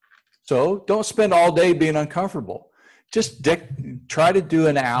 So don't spend all day being uncomfortable. Just try to do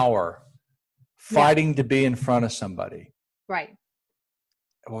an hour fighting to be in front of somebody. Right.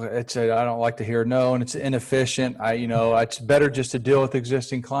 Well, I don't like to hear no, and it's inefficient. It's better just to deal with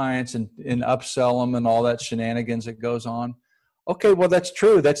existing clients and upsell them and all that shenanigans that goes on. Okay, well, that's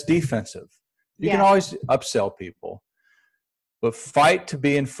true. That's defensive. You can always upsell people, but fight to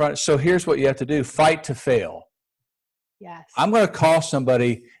be in front. So here's what you have to do. Fight to fail. Yes. I'm going to call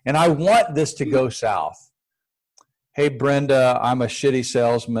somebody, and I want this to go south. Hey, Brenda, I'm a shitty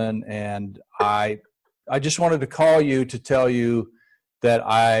salesman, and I just wanted to call you to tell you that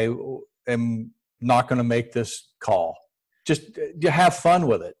I am not going to make this call. Just have fun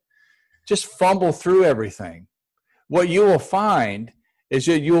with it. Just fumble through everything. What you will find is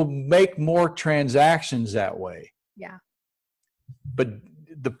that you'll make more transactions that way. Yeah. But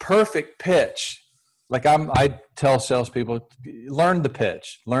the perfect pitch, like I tell salespeople, learn the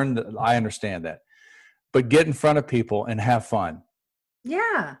pitch, I understand that, but get in front of people and have fun.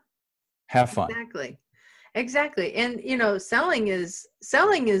 Yeah. Have fun. Exactly. And, selling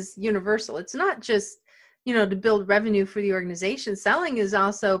is universal. It's not just, to build revenue for the organization. Selling is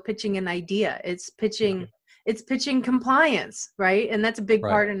also pitching an idea. It's pitching compliance, right? And that's a big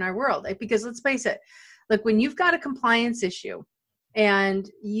part in our world, because let's face it, like when you've got a compliance issue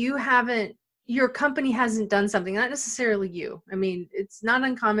and your company hasn't done something, not necessarily you. I mean, it's not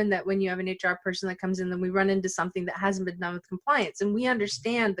uncommon that when you have an HR person that comes in, then we run into something that hasn't been done with compliance, and we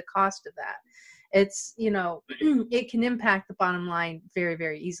understand the cost of that. It's, it can impact the bottom line very,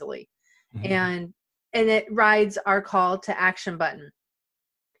 very easily. Mm-hmm. And it rides our call to action button.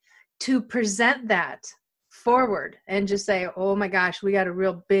 To present that forward and just say, oh my gosh, we got a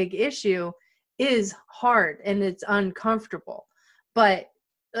real big issue, is hard and it's uncomfortable. But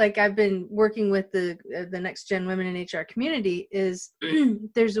like I've been working with the next gen women in HR community, is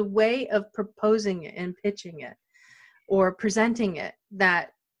there's a way of proposing it and pitching it or presenting it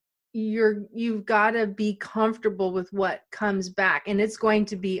that you've got to be comfortable with what comes back, and it's going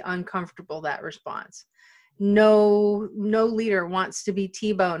to be uncomfortable, that response. No leader wants to be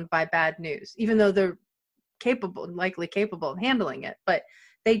T-boned by bad news, even though they're likely capable of handling it, but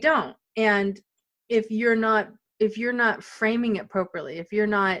they don't. And if you're not framing it properly, if you're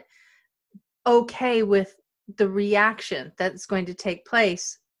not okay with the reaction that's going to take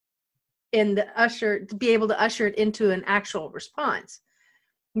place to be able to usher it into an actual response,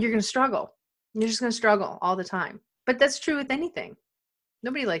 you're going to struggle. You're just going to struggle all the time. But that's true with anything.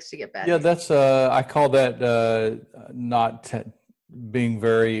 Nobody likes to get bad. Yeah, that's I call that not being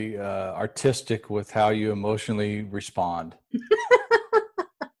very artistic with how you emotionally respond.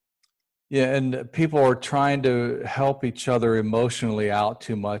 Yeah, and people are trying to help each other emotionally out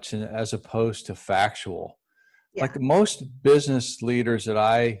too much, and as opposed to factual. Yeah. Like most business leaders that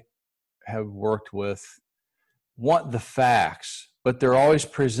I have worked with want the facts, but they're always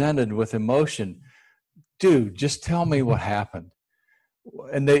presented with emotion. Dude, just tell me what happened.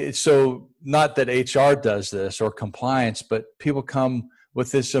 And so not that HR does this or compliance, but people come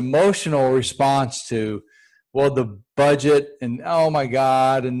with this emotional response to, well, the budget and oh my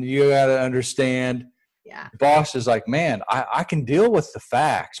God, and you got to understand. Yeah. The boss is like, man, I can deal with the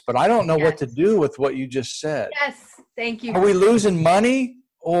facts, but I don't know what to do with what you just said. Yes, thank you. Are we losing money,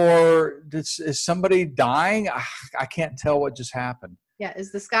 or is somebody dying? I can't tell what just happened. Yeah,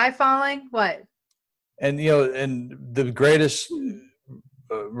 is the sky falling? What? And and the greatest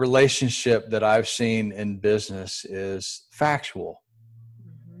relationship that I've seen in business is factual.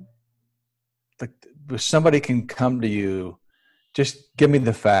 Mm-hmm. Like if somebody can come to you, just give me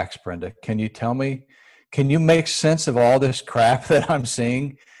the facts, Brenda. Can you tell me? Can you make sense of all this crap that I'm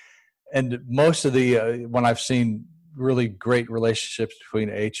seeing? And most of the when I've seen really great relationships between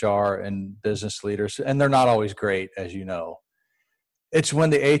HR and business leaders, and they're not always great, as you know, it's when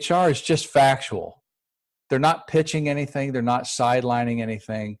the HR is just factual. They're not pitching anything. They're not sidelining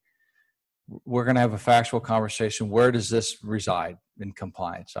anything. We're going to have a factual conversation. Where does this reside in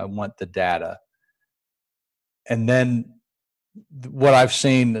compliance? I want the data. And then what I've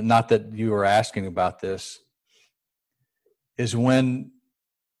seen, not that you were asking about this, is when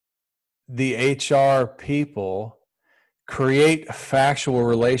the HR people create a factual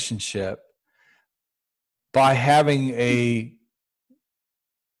relationship by having a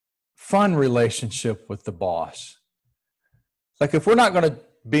fun relationship with the boss. Like if we're not going to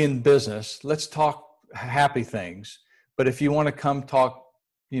be in business, let's talk happy things. But if you want to come talk,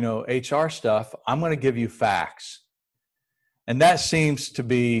 HR stuff, I'm going to give you facts. And that seems to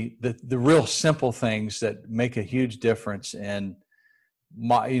be the real simple things that make a huge difference in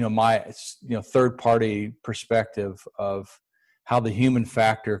my third party perspective of how the human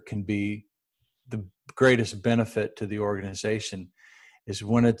factor can be the greatest benefit to the organization, is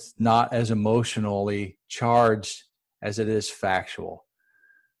when it's not as emotionally charged as it is factual.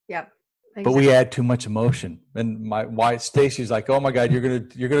 Yep. Exactly. But we add too much emotion. And my wife, Stacy's like, oh my God, you're going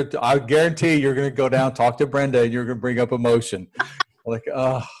to, I guarantee you're going to go down, talk to Brenda, and you're going to bring up emotion. Like,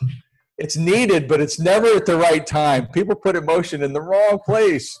 it's needed, but it's never at the right time. People put emotion in the wrong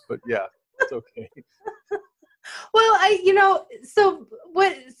place, but yeah, it's okay. Well, so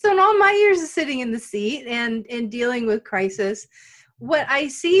in all my years of sitting in the seat and dealing with crisis, what I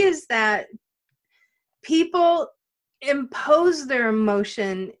see is that people impose their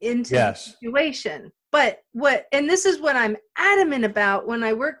emotion into the situation. But and this is what I'm adamant about when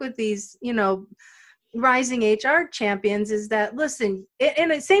I work with these, rising HR champions is that, listen,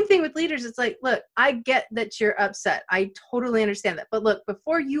 and the same thing with leaders. It's like, look, I get that you're upset. I totally understand that. But look,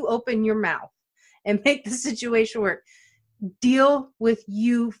 before you open your mouth and make the situation work, deal with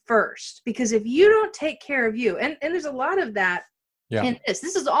you first. Because if you don't take care of you, and there's a lot of that in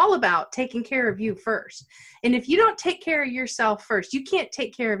this is all about taking care of you first. And if you don't take care of yourself first, you can't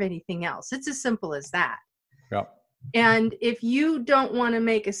take care of anything else. It's as simple as that. Yeah. And if you don't want to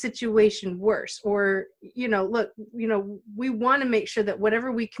make a situation worse, or, look, we want to make sure that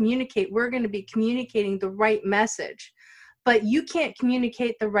whatever we communicate, we're going to be communicating the right message. But you can't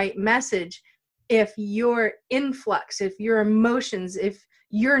communicate the right message if your influx, if your emotions, if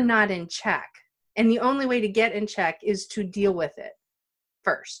you're not in check. And the only way to get in check is to deal with it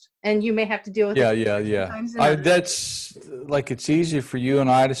first. And you may have to deal with it. Yeah. That's like, it's easy for you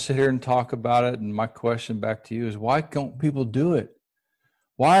and I to sit here and talk about it. And my question back to you is, why don't people do it?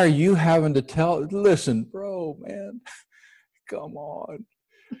 Why are you having to listen, bro, man, come on.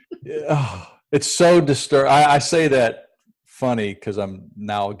 Yeah. It's so disturbing. I say that funny because I'm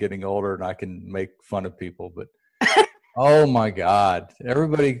now getting older and I can make fun of people, but oh my God,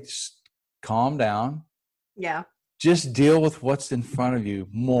 everybody calm down. Yeah. Just deal with what's in front of you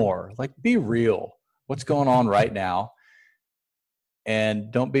more. Like, be real. What's going on right now?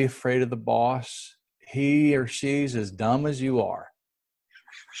 And don't be afraid of the boss. He or she's as dumb as you are.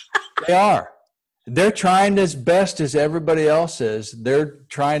 They are. They're trying as best as everybody else is. They're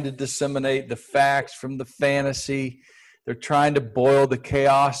trying to disseminate the facts from the fantasy. They're trying to boil the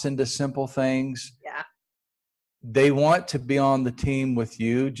chaos into simple things. Yeah. They want to be on the team with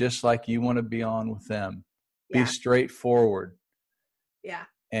you just like you want to be on with them. Be straightforward. Yeah.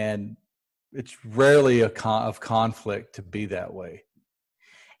 And it's rarely of conflict to be that way.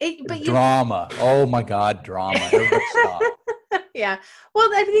 Drama. Oh my God, drama. Everybody stop. Yeah. Well,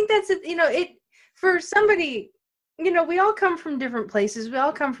 I think that's it. For somebody, we all come from different places. We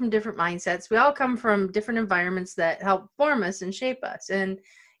all come from different mindsets. We all come from different environments that help form us and shape us. And,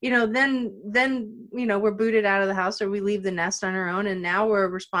 then we're booted out of the house, or we leave the nest on our own. And now we're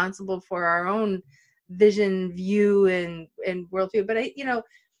responsible for our own vision, view, and worldview. But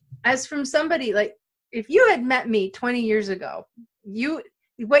as from somebody, like, if you had met me 20 years ago,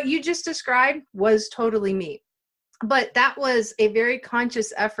 what you just described was totally me. But that was a very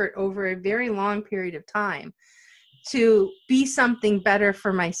conscious effort over a very long period of time to be something better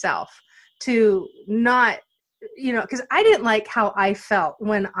for myself, to not, because I didn't like how I felt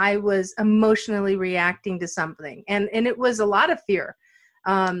when I was emotionally reacting to something. And it was a lot of fear.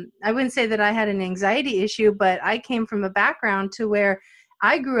 I wouldn't say that I had an anxiety issue, but I came from a background to where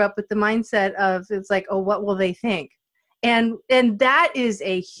I grew up with the mindset of, it's like, oh, what will they think? And that is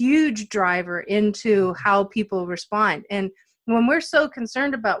a huge driver into how people respond. And when we're so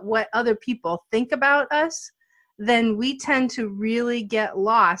concerned about what other people think about us, then we tend to really get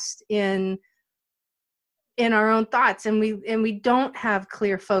lost in our own thoughts, and we don't have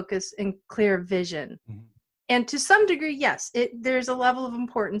clear focus and clear vision. Mm-hmm. And to some degree, yes, there's a level of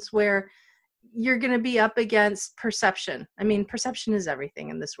importance where you're going to be up against perception. I mean, perception is everything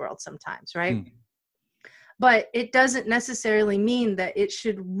in this world sometimes, right? Mm. But it doesn't necessarily mean that it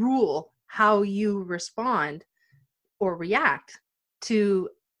should rule how you respond or react to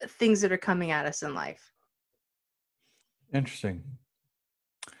things that are coming at us in life. Interesting.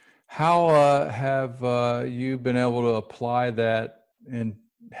 How have you been able to apply that in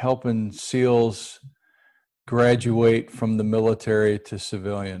helping SEALs graduate from the military to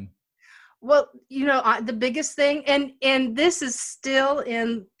civilian? Well, the biggest thing, and this is still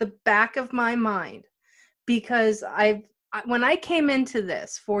in the back of my mind, because when I came into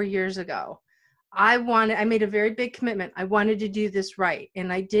this 4 years ago, I made a very big commitment. I wanted to do this right.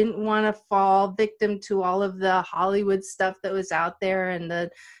 And I didn't want to fall victim to all of the Hollywood stuff that was out there and the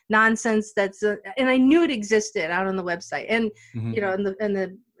nonsense and I knew it existed out on the website and, mm-hmm.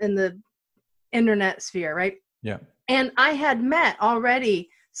 in the internet sphere. Right. Yeah. And I had met already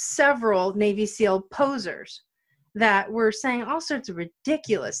several Navy SEAL posers that were saying all sorts of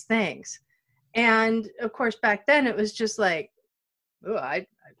ridiculous things. And of course, back then it was just like, oh, I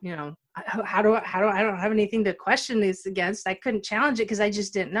don't have anything to question this against. I couldn't challenge it because I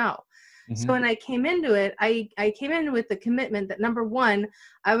just didn't know. Mm-hmm. So when I came into it, I came in with the commitment that, number one,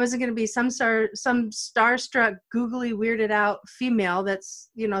 I wasn't going to be some starstruck, googly, weirded out female that's,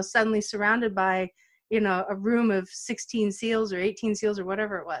 suddenly surrounded by, a room of 16 SEALs or 18 SEALs or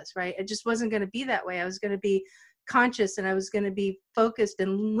whatever it was, right? It just wasn't going to be that way. I was going to be conscious, and I was going to be focused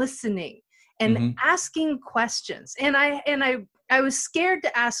and listening and mm-hmm. asking questions. And I was scared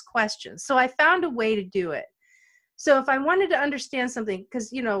to ask questions. So I found a way to do it. So if I wanted to understand something,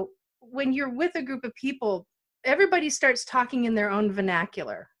 because, when you're with a group of people, everybody starts talking in their own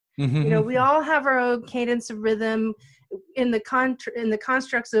vernacular. Mm-hmm. You know, we all have our own cadence of rhythm in the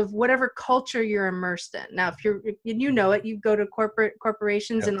constructs of whatever culture you're immersed in. Now, if you know it, you go to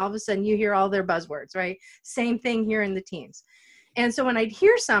corporations, Yep. and all of a sudden you hear all their buzzwords, right? Same thing here in the teams. And so when I'd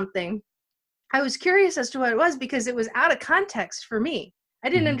hear something, I was curious as to what it was, because it was out of context for me. I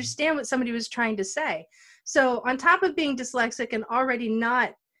didn't Mhm. understand what somebody was trying to say. So on top of being dyslexic and already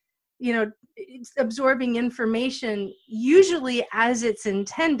not, you know, absorbing information usually as it's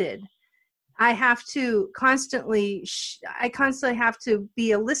intended, I have to constantly have to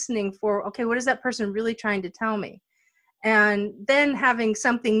be listening for, okay, what is that person really trying to tell me? And then having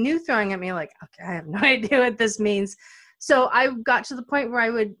something new throwing at me, like, okay, I have no idea what this means. So I got to the point where I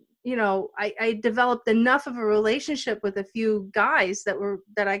would, you know, I developed enough of a relationship with a few guys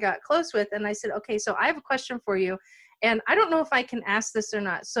that I got close with. And I said, okay, so I have a question for you. And I don't know if I can ask this or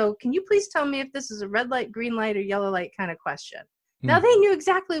not. So can you please tell me if this is a red light, green light, or yellow light kind of question? Now they knew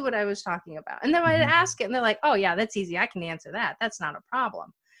exactly what I was talking about. And then I'd ask it and they're like, oh yeah, that's easy. I can answer that. That's not a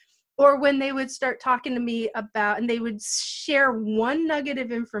problem. Or when they would start talking to me about, and they would share one nugget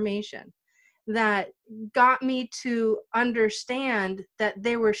of information that got me to understand that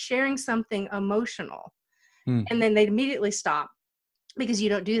they were sharing something emotional. Mm. And then they'd immediately stop, because you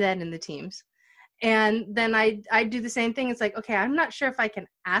don't do that in the teams. And then I do the same thing. It's like, okay, I'm not sure if I can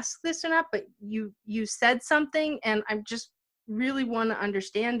ask this or not, but you said something and I just really want to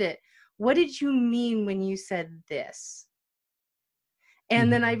understand it. What did you mean when you said this?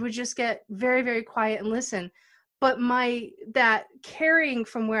 And then I would just get very, very quiet and listen. But that carrying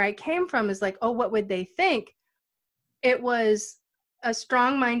from where I came from is like, oh, what would they think? It was a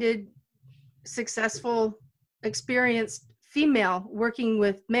strong-minded, successful, experienced female working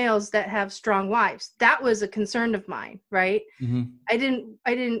with males that have strong wives. That was a concern of mine, right? Mm-hmm. I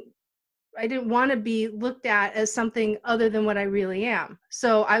didn't want to be looked at as something other than what I really am.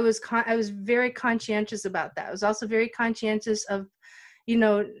 So I was very conscientious about that. I was also very conscientious of, you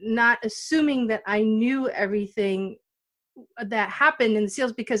know, not assuming that I knew everything that happened in the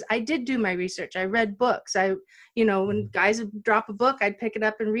SEALs, because I did do my research. I read books. When guys would drop a book, I'd pick it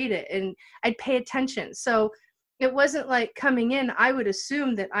up and read it, and I'd pay attention. So it wasn't like coming in, I would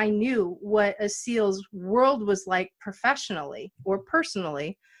assume that I knew what a SEAL's world was like professionally or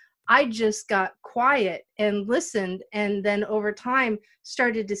personally. I just got quiet and listened, and then over time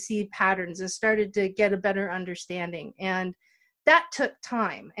started to see patterns and started to get a better understanding. And that took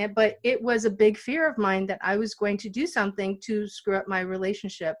time. But it was a big fear of mine that I was going to do something to screw up my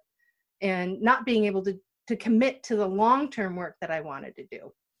relationship and not being able to commit to the long-term work that I wanted to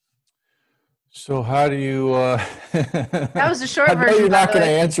do. So how do you that was a short version. I know you're not going to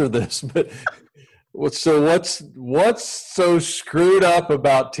answer this, but what's so screwed up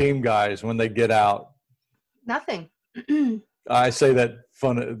about team guys when they get out? Nothing. I say that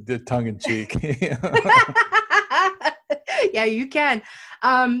the tongue in cheek. Yeah, you can.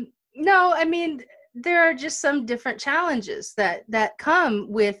 No, I mean, there are just some different challenges that come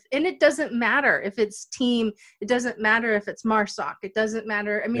with, and it doesn't matter if it's team, it doesn't matter if it's MARSOC, it doesn't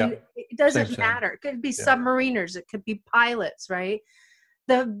matter. I mean, it doesn't matter. It could be submariners, it could be pilots, right?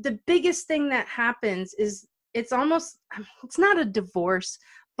 The biggest thing that happens is it's not a divorce,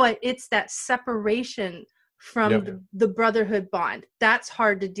 but it's that separation from the brotherhood bond. That's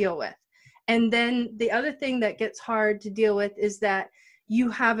hard to deal with. And then the other thing that gets hard to deal with is that you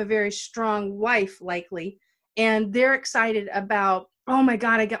have a very strong wife, likely, and they're excited about, oh my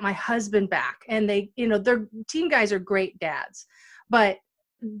God, I got my husband back. And they, their team guys are great dads, but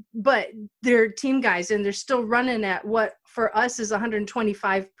they're team guys and they're still running at what for us is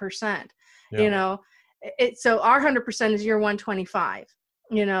 125%, so our 100% is your 125.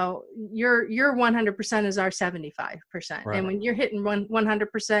 Your 100% is our 75%. Right. And when you're hitting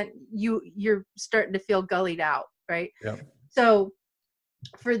 100%, you're starting to feel gullied out. Right. Yeah. So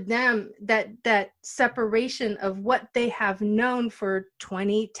for them, that separation of what they have known for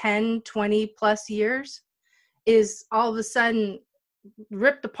 20 plus years is all of a sudden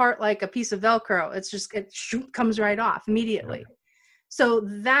ripped apart like a piece of Velcro. It comes right off immediately. Yeah. So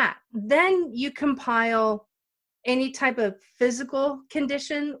then you compile any type of physical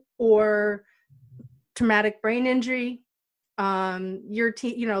condition or traumatic brain injury. Your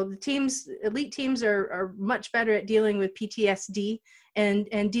team, the teams, elite teams are much better at dealing with PTSD and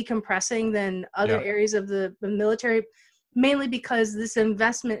decompressing than other areas of the military, mainly because this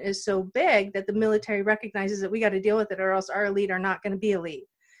investment is so big that the military recognizes that we got to deal with it, or else our elite are not going to be elite.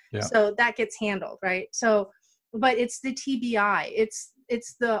 Yeah. So that gets handled, right? So, but it's the TBI, it's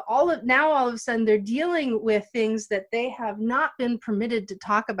all of a sudden they're dealing with things that they have not been permitted to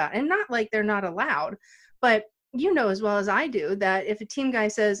talk about, and not like they're not allowed, but you know as well as I do that if a team guy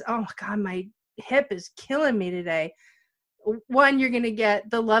says, oh God, my hip is killing me today, one, you're going to get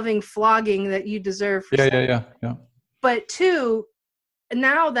the loving flogging that you deserve for yeah. But two,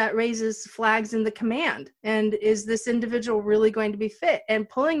 now that raises flags in the command, and is this individual really going to be fit? And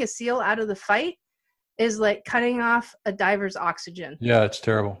pulling a SEAL out of the fight is like cutting off a diver's oxygen. Yeah, it's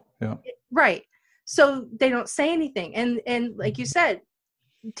terrible. Yeah. Right. So they don't say anything. And like you said,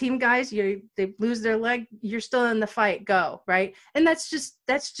 team guys, they lose their leg, you're still in the fight, go, right? And that's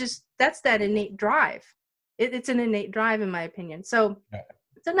that innate drive. It's an innate drive, in my opinion. So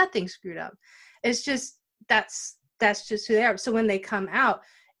nothing's screwed up. It's just that's just who they are. So when they come out,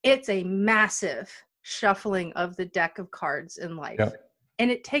 it's a massive shuffling of the deck of cards in life. Yep. And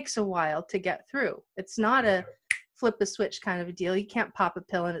it takes a while to get through. It's not a flip a switch kind of a deal. You can't pop a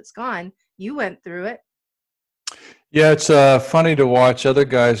pill and it's gone. You went through it. Yeah, it's funny to watch other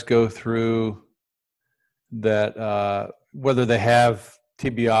guys go through that, whether they have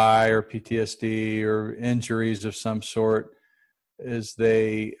TBI or PTSD or injuries of some sort, is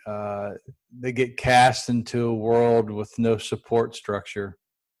they get cast into a world with no support structure,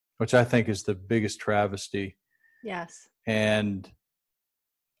 which I think is the biggest travesty. Yes. And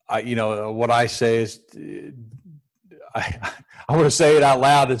what I say is, I want to say it out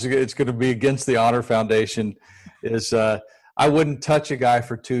loud. It's going to be against the Honor Foundation. Is I wouldn't touch a guy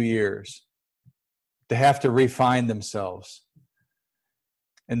for 2 years. They have to refine themselves.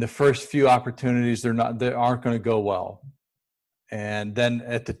 And the first few opportunities, they aren't going to go well. And then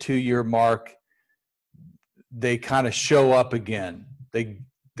at the 2-year mark, they kind of show up again.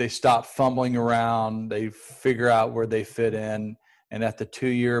 They stop fumbling around. They figure out where they fit in. And at the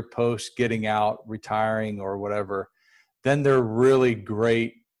 2-year post getting out, retiring or whatever, then they're really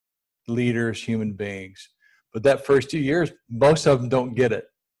great leaders, human beings. But that first 2 years, most of them don't get it.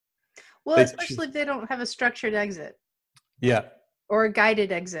 Well, especially if they don't have a structured exit. Yeah. Or a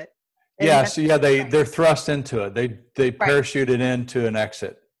guided exit. And they're thrust into it. They parachuted into an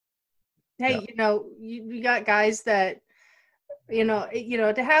exit. Hey, you got guys that,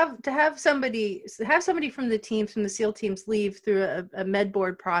 to have somebody from the teams, from the SEAL teams leave through a med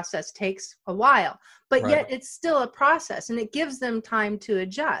board process takes a while, but yet it's still a process and it gives them time to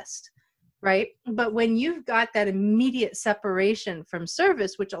adjust. Right. But when you've got that immediate separation from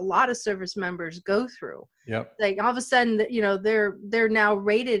service, which a lot of service members go through, like all of a sudden, they're now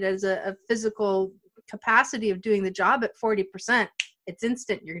rated as a physical capacity of doing the job at 40%. It's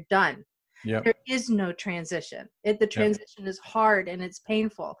instant. You're done. Yep. There is no transition. The transition is hard and it's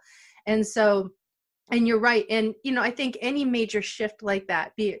painful. And so, and you're right. And, I think any major shift like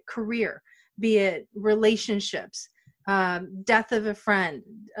that, be it career, be it relationships, death of a friend,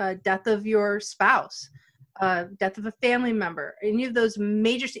 death of your spouse, death of a family member, any of those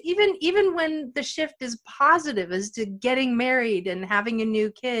major, even when the shift is positive as to getting married and having a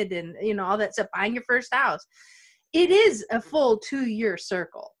new kid and, all that stuff, buying your first house, it is a full 2-year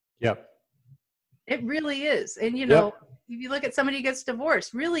circle. Yep. It really is. And, if you look at somebody who gets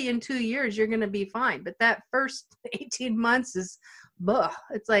divorced, really in 2 years, you're going to be fine. But that first 18 months is,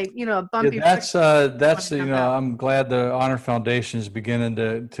 it's like, a bumpy. Yeah, I'm glad the Honor Foundation is beginning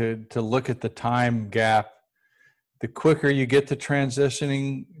to look at the time gap. The quicker you get to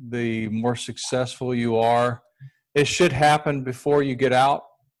transitioning, the more successful you are. It should happen before you get out.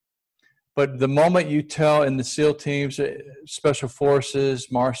 But the moment you tell in the SEAL teams, Special Forces,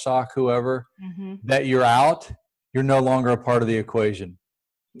 MARSOC, whoever, that you're out, you're no longer a part of the equation.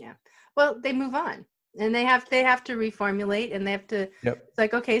 Yeah. Well, they move on and they have to reformulate and they have to, It's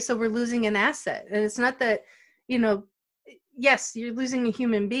like, okay, so we're losing an asset. And it's not that, yes, you're losing a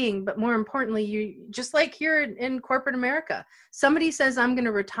human being, but more importantly, you just like here in corporate America, somebody says, I'm going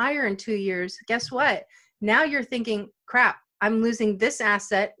to retire in 2 years. Guess what? Now you're thinking, crap, I'm losing this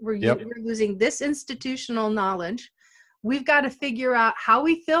asset. We're losing this institutional knowledge. We've got to figure out how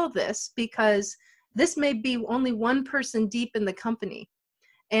we fill this because this may be only one person deep in the company.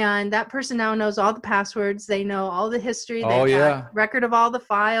 And that person now knows all the passwords. They know all the history. They've got record of all the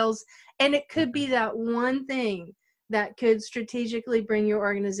files. And it could be that one thing that could strategically bring your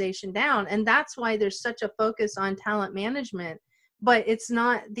organization down. And that's why there's such a focus on talent management. But it's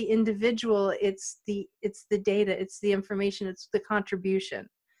not the individual, it's the data, it's the information, it's the contribution.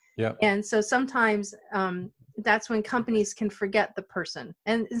 Yeah. And so sometimes that's when companies can forget the person.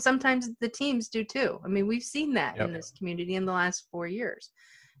 And sometimes the teams do too. I mean, we've seen that in this community in the last 4 years.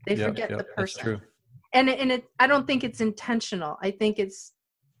 They forget the person. That's true. And I don't think it's intentional. I think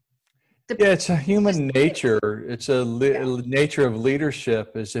it's a human nature. It's a nature of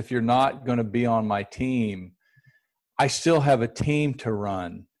leadership is if you're not going to be on my team, I still have a team to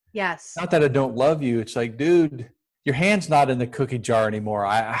run. Yes. Not that I don't love you. It's like, dude, your hand's not in the cookie jar anymore.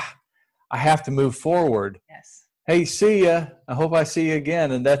 I have to move forward. Yes. Hey, see ya. I hope I see you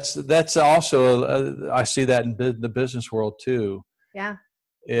again. And that's also, I see that in the business world too. Yeah.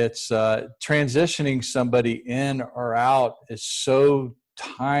 It's transitioning somebody in or out is so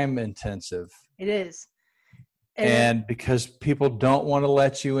time intensive. It is. And because people don't want to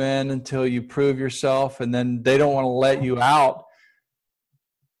let you in until you prove yourself, and then they don't want to let you out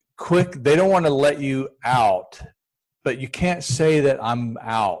quick. They don't want to let you out, but you can't say that I'm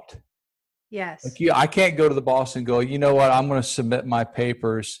out. Yes. Like I can't go to the boss and go, you know what, I'm going to submit my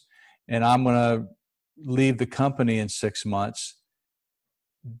papers and I'm going to leave the company in 6 months.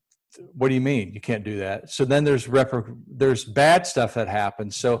 What do you mean? You can't do that. So then there's bad stuff that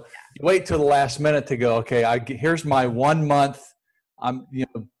happens. So you wait till the last minute to go, okay, here's my 1 month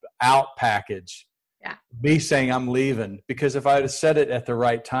out package. Yeah. Me saying I'm leaving, because if I had said it at the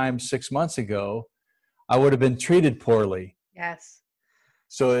right time 6 months ago, I would have been treated poorly. Yes.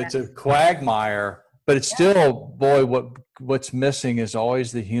 So it's a quagmire, but it's still, boy, what's missing is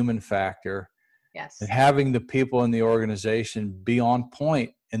always the human factor. Yes. And having the people in the organization be on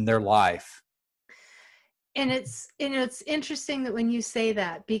point in their life. And it's interesting that when you say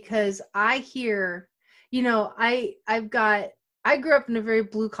that, because I hear, I grew up in a very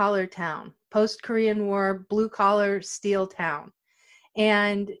blue collar town, post-Korean War, blue collar steel town.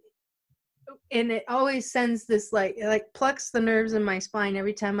 And it always sends this like plucks the nerves in my spine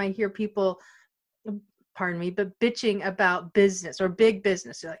every time I hear people, pardon me, but bitching about business or big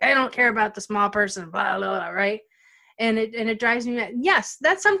business. They're like, I don't care about the small person, blah, blah, blah, right? And it drives me mad. Yes,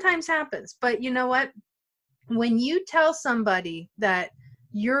 that sometimes happens. But you know what? When you tell somebody that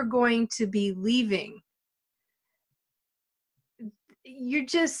you're going to be leaving, you're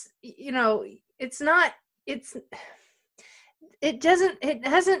just, it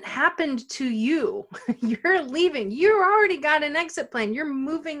hasn't happened to you. You're leaving. You already got an exit plan. You're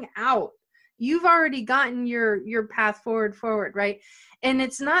moving out. You've already gotten your path forward, right? And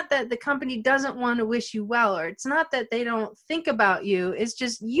it's not that the company doesn't want to wish you well, or it's not that they don't think about you. It's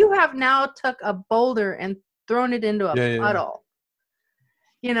just you have now took a boulder and thrown it into a puddle.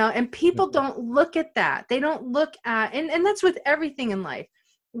 And people don't look at that. They don't look at, and that's with everything in life.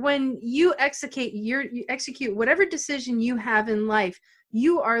 When you execute whatever decision you have in life,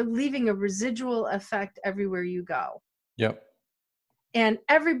 you are leaving a residual effect everywhere you go. Yep. And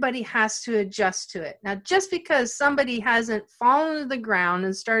everybody has to adjust to it. Now, just because somebody hasn't fallen to the ground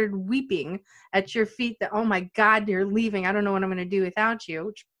and started weeping at your feet that, oh my God, you're leaving, I don't know what I'm going to do without you,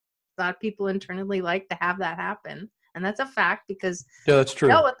 which a lot of people internally like to have that happen. And that's a fact, because that's true.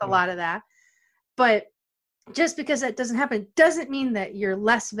 I dealt with a lot of that. But just because that doesn't happen doesn't mean that you're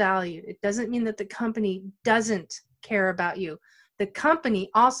less valued. It doesn't mean that the company doesn't care about you. The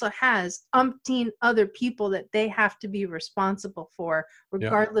company also has umpteen other people that they have to be responsible for,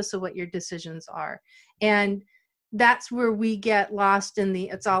 regardless of what your decisions are. And that's where we get lost in the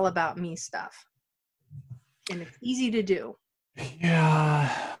it's all about me stuff. And it's easy to do.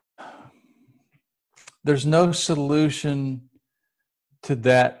 Yeah. There's no solution to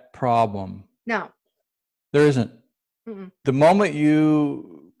that problem. No. There isn't. Mm-mm. The moment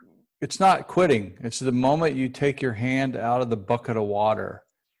it's not quitting. It's the moment you take your hand out of the bucket of water,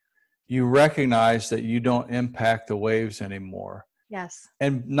 you recognize that you don't impact the waves anymore. Yes.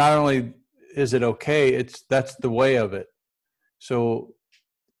 And not only is it okay, that's the way of it. So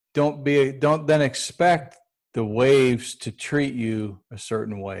don't then expect the waves to treat you a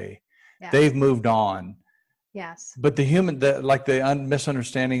certain way. Yeah. They've moved on. Yes. But the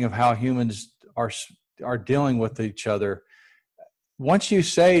misunderstanding of how humans are dealing with each other. Once you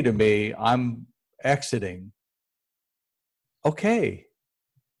say to me, I'm exiting, okay,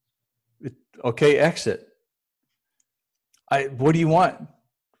 exit. What do you want?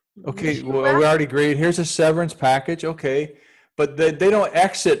 Okay, well, we already agreed. Here's a severance package. Okay, but they don't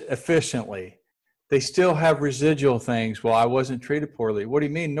exit efficiently. They still have residual things. Well, I wasn't treated poorly. What do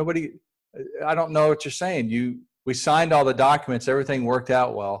you mean? I don't know what you're saying. We signed all the documents. Everything worked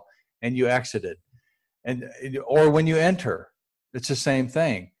out well, and you exited. Or when you enter, it's the same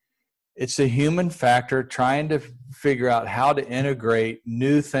thing. It's the human factor trying to figure out how to integrate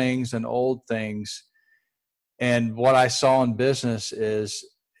new things and old things. And what I saw in business is,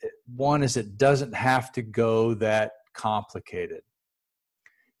 one is it doesn't have to go that complicated.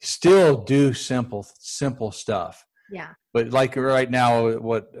 Still do simple stuff. Yeah. But like right now,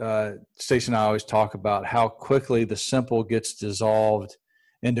 what Stacey and I always talk about, how quickly the simple gets dissolved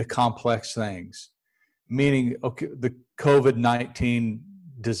into complex things. Meaning, okay, the COVID-19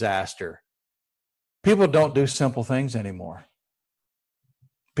 disaster. People don't do simple things anymore.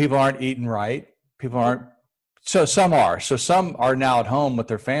 People aren't eating right. People aren't. So some are. So some are now at home with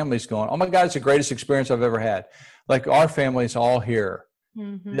their families going, oh my God, it's the greatest experience I've ever had. Like our family's all here.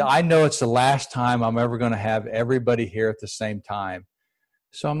 Mm-hmm. I know it's the last time I'm ever going to have everybody here at the same time.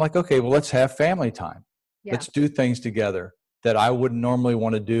 So I'm like, okay, well, let's have family time. Yeah. Let's do things together that I wouldn't normally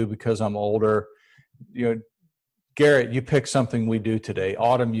want to do because I'm older. You know, Garrett, you pick something we do today.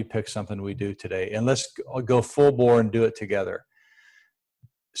 Autumn, you pick something we do today. And let's go full bore and do it together.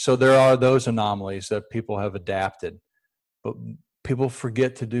 So there are those anomalies that people have adapted, but people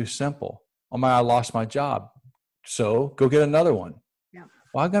forget to do simple. Oh my, I lost my job. So go get another one. Yeah.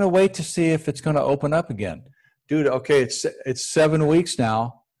 Well, I'm going to wait to see if it's going to open up again. Dude, okay, it's 7 weeks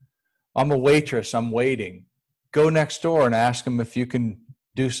now. I'm a waitress. I'm waiting. Go next door and ask them if you can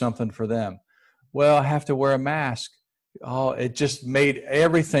do something for them. Well, I have to wear a mask. Oh, it just made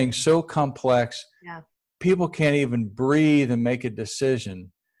everything so complex. Yeah. People can't even breathe and make a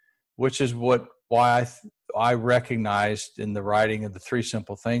decision, which is why I recognized in the writing of the 3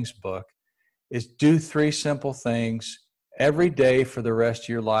 Simple Things book is do 3 simple things every day for the rest of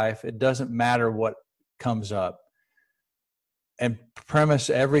your life. It doesn't matter what comes up. And premise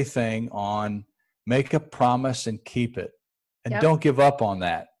everything on make a promise and keep it. And don't give up on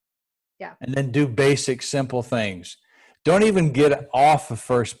that. Yeah. And then do basic, simple things. Don't even get off of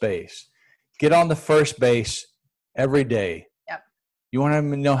first base. Get on the first base every day. Yep. You want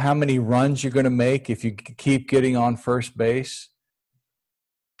to know how many runs you're going to make if you keep getting on first base?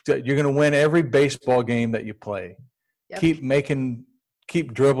 You're going to win every baseball game that you play. Yep.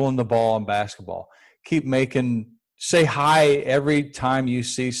 Keep dribbling the ball in basketball. Say hi every time you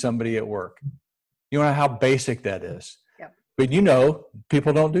see somebody at work. You know how basic that is. Yep. But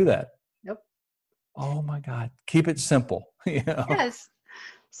people don't do that. Oh my God, keep it simple. Yes.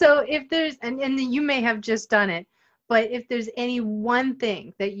 So if there's, and you may have just done it, but if there's any one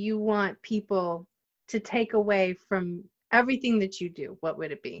thing that you want people to take away from everything that you do, what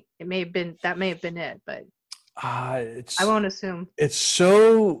would it be? That may have been it, but I won't assume. It's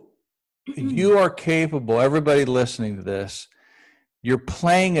so, you are capable, everybody listening to this, you're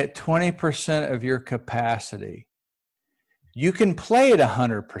playing at 20% of your capacity. You can play at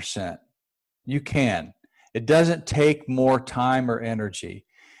 100%. You can. It doesn't take more time or energy.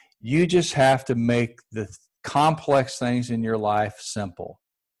 You just have to make the complex things in your life simple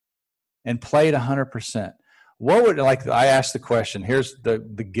and play at 100%. I asked the question, here's the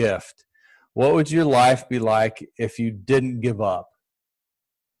gift. What would your life be like if you didn't give up?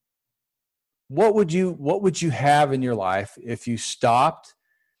 What would you have in your life if you stopped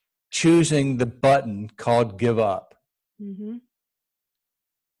choosing the button called give up? Mm-hmm.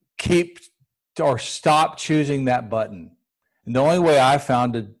 Stop choosing that button. And the only way I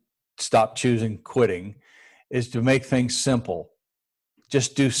found to stop choosing quitting is to make things simple.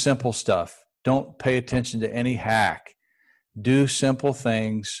 Just do simple stuff. Don't pay attention to any hack. Do simple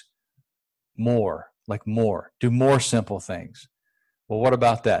things more. Do more simple things. Well, what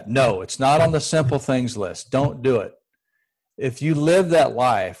about that? No, it's not on the simple things list. Don't do it. If you live that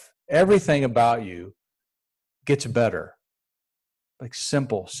life, everything about you gets better. Like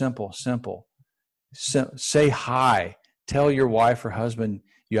simple. Say hi. Tell your wife or husband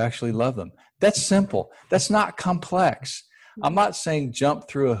you actually love them. That's simple. That's not complex. I'm not saying jump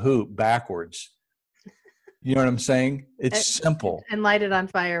through a hoop backwards. You know what I'm saying? It's simple. And light it on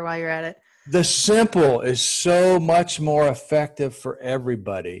fire while you're at it. The simple is so much more effective for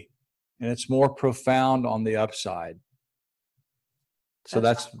everybody, and it's more profound on the upside. So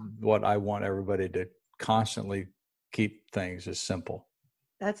that's awesome. What I want everybody to constantly keep things as simple.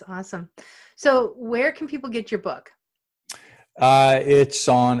 That's awesome. So where can people get your book? It's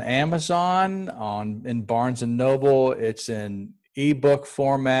on Amazon, in Barnes & Noble. It's in ebook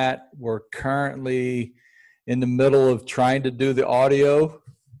format. We're currently in the middle of trying to do the audio.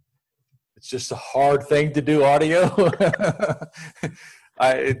 It's just a hard thing to do audio.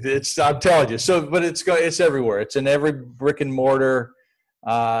 I'm telling you. So, but it's everywhere. It's in every brick and mortar,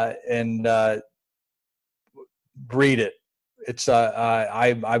 and read it. It's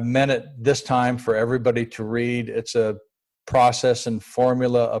I meant it this time for everybody to read. It's a process and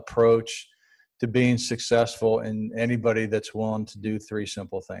formula approach to being successful, in anybody that's willing to do 3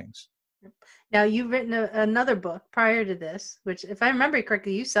 simple things. Now, you've written another book prior to this, which, if I remember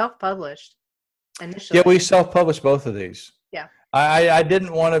correctly, you self-published initially. Yeah, we self-published both of these. Yeah. I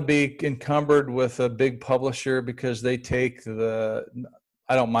didn't want to be encumbered with a big publisher because they take I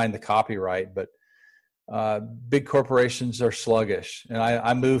don't mind the copyright, but big corporations are sluggish, and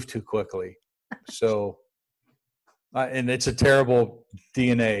I move too quickly. So, and it's a terrible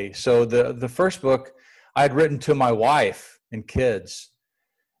DNA. So the first book I had written to my wife and kids,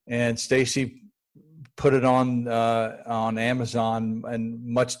 and Stacy put it on Amazon, and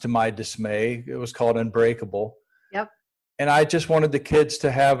much to my dismay, it was called Unbreakable. Yep. And I just wanted the kids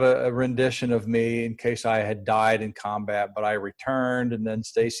to have a rendition of me in case I had died in combat, but I returned, and then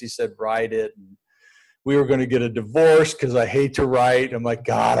Stacy said, write it. And we were going to get a divorce because I hate to write. I'm like,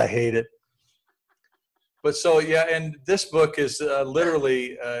 God, I hate it. But so, yeah, and this book is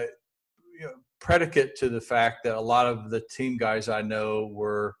literally predicate to the fact that a lot of the team guys I know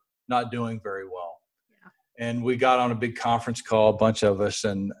were not doing very well. Yeah. And we got on a big conference call, a bunch of us,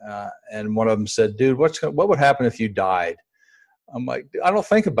 and one of them said, dude, what would happen if you died? I'm like, I don't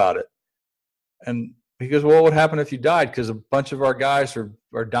think about it. And he goes, well, what would happen if you died? Because a bunch of our guys are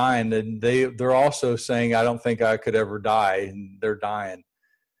dying, and they're also saying, I don't think I could ever die, and they're dying.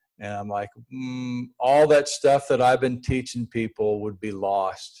 And I'm like, all that stuff that I've been teaching people would be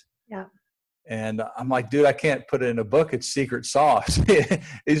lost. Yeah. And I'm like, dude, I can't put it in a book. It's secret sauce.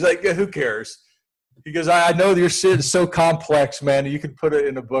 He's like, yeah, who cares? He goes, I know your shit is so complex, man. You can put it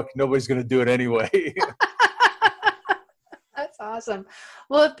in a book. Nobody's going to do it anyway. That's awesome.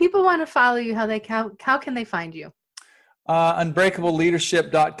 Well, if people want to follow you, how can they find you?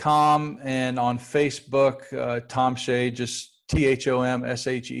 Unbreakableleadership.com, and on Facebook, Tom Shea, just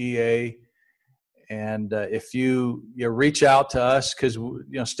THOMSHEA. And if you reach out to us, because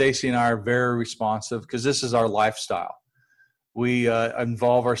Stacy and I are very responsive, because this is our lifestyle. We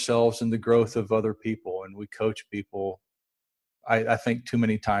involve ourselves in the growth of other people, and we coach people, I think, too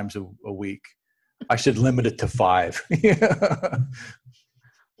many times a week. I should limit it to 5.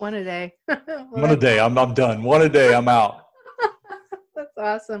 One a day. One a day. I'm done. One a day. I'm out. That's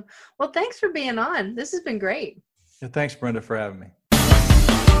awesome. Well, thanks for being on. This has been great. Yeah, thanks, Brenda, for having me.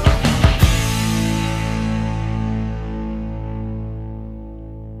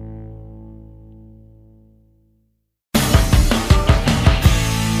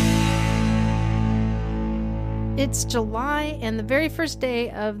 It's July, and the very first day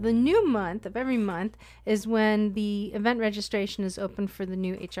of the new month, of every month, is when the event registration is open for the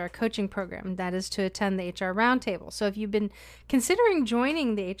new HR coaching program. That is to attend the HR Roundtable. So if you've been considering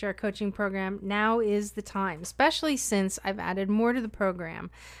joining the HR coaching program, now is the time, especially since I've added more to the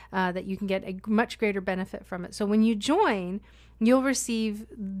program that you can get a much greater benefit from it. So when you join, you'll receive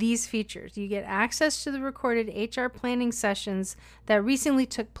these features. You get access to the recorded HR planning sessions that recently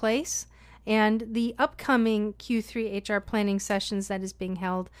took place, and the upcoming Q3 HR planning sessions that is being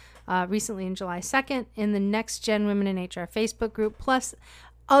held recently in July 2nd in the Next Gen Women in HR Facebook group, plus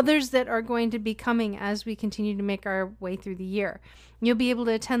others that are going to be coming as we continue to make our way through the year. You'll be able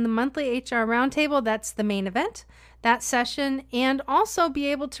to attend the monthly HR Roundtable, that's the main event, that session, and also be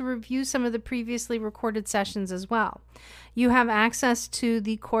able to review some of the previously recorded sessions as well. You have access to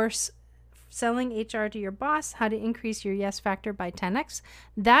the course Selling HR to Your Boss, How to Increase Your Yes Factor by 10x.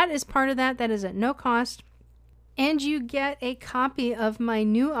 That is part of that. That is at no cost. And you get a copy of my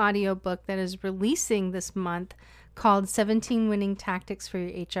new audiobook that is releasing this month called 17 Winning Tactics for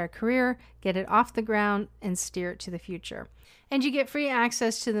Your HR Career. Get it off the ground and steer it to the future. And you get free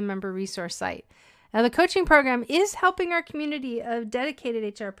access to the member resource site. Now, the coaching program is helping our community of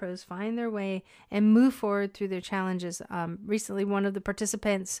dedicated HR pros find their way and move forward through their challenges. Recently, one of the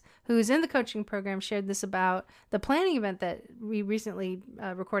participants who is in the coaching program shared this about the planning event that we recently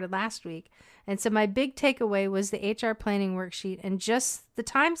recorded last week. And so my big takeaway was the HR planning worksheet and just the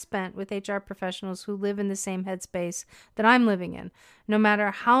time spent with HR professionals who live in the same headspace that I'm living in. No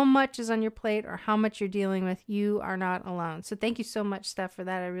matter how much is on your plate or how much you're dealing with, you are not alone. So thank you so much, Steph, for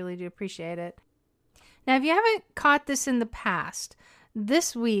that. I really do appreciate it. Now, if you haven't caught this in the past,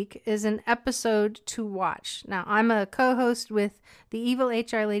 this week is an episode to watch. Now, I'm a co-host with the evil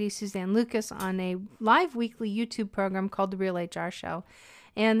HR lady, Suzanne Lucas, on a live weekly YouTube program called The Real HR Show.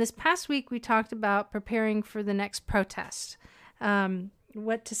 And this past week, we talked about preparing for the next protest,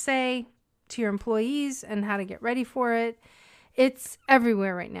 what to say to your employees and how to get ready for it. It's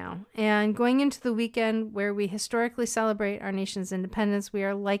everywhere right now. And going into the weekend where we historically celebrate our nation's independence, we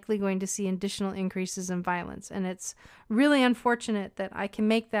are likely going to see additional increases in violence. And it's really unfortunate that I can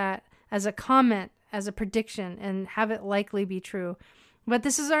make that as a comment, as a prediction, and have it likely be true. But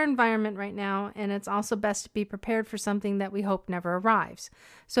this is our environment right now, and it's also best to be prepared for something that we hope never arrives.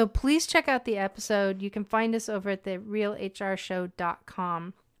 So please check out the episode. You can find us over at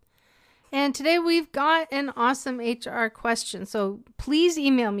therealhrshow.com. And today we've got an awesome HR question. So please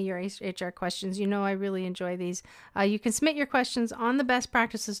email me your HR questions. You know I really enjoy these. You can submit your questions on the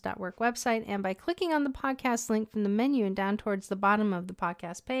bestpractices.work website, and by clicking on the podcast link from the menu and down towards the bottom of the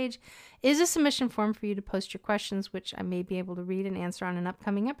podcast page is a submission form for you to post your questions, which I may be able to read and answer on an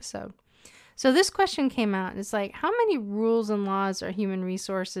upcoming episode. So this question came out, and it's like, how many rules and laws are human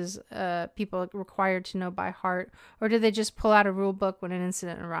resources people required to know by heart, or do they just pull out a rule book when an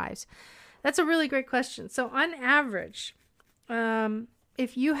incident arrives? That's a really great question. So on average,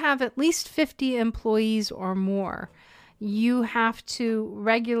 if you have at least 50 employees or more, you have to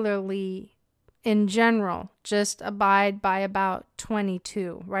regularly, in general, just abide by about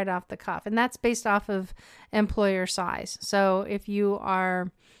 22 right off the cuff. And that's based off of employer size. So if you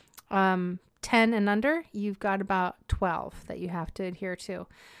are 10 and under, you've got about 12 that you have to adhere to.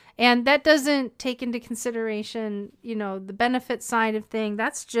 And that doesn't take into consideration, the benefit side of thing.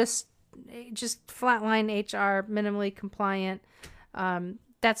 That's just flatline HR, minimally compliant.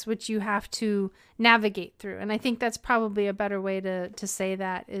 That's what you have to navigate through. And I think that's probably a better way to say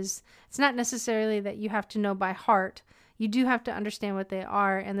that is it's not necessarily that you have to know by heart. You do have to understand what they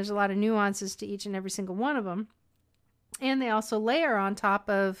are. And there's a lot of nuances to each and every single one of them. And they also layer on top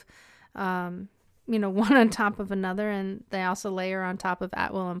of, one on top of another. And they also layer on top of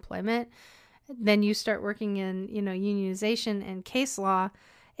at-will employment. Then you start working in, unionization and case law.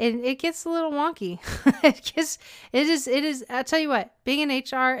 And it gets a little wonky. It is, I'll tell you what, being in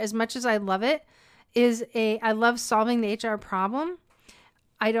HR, as much as I love it, I love solving the HR problem.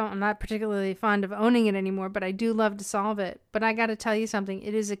 I'm not particularly fond of owning it anymore, but I do love to solve it. But I got to tell you something.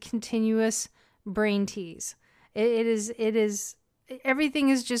 It is a continuous brain tease. It is, everything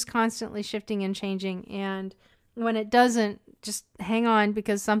is just constantly shifting and changing. And when it doesn't, just hang on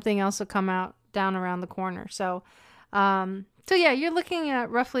because something else will come out down around the corner. So yeah, you're looking at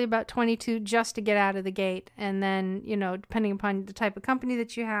roughly about 22 just to get out of the gate. And then, depending upon the type of company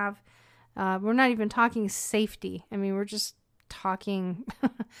that you have, we're not even talking safety. I mean, we're just talking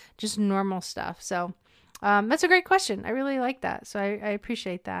just normal stuff. So that's a great question. I really like that. So I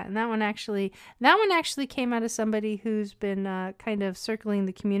appreciate that. And that one actually came out of somebody who's been kind of circling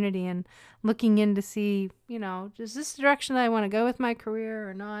the community and looking in to see, is this the direction that I want to go with my career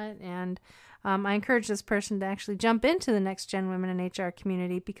or not? And I encourage this person to actually jump into the Next Gen Women in HR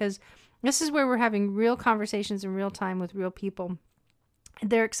community because this is where we're having real conversations in real time with real people.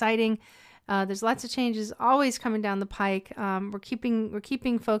 They're exciting. There's lots of changes always coming down the pike. We're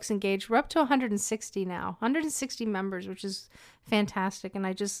keeping folks engaged. We're up to 160 now, 160 members, which is fantastic. And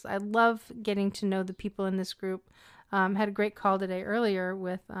I love getting to know the people in this group. Had a great call today earlier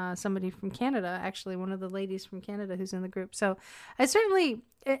with somebody from Canada, actually one of the ladies from Canada who's in the group. So I certainly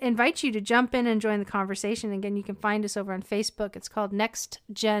invite you to jump in and join the conversation. Again, you can find us over on Facebook. It's called Next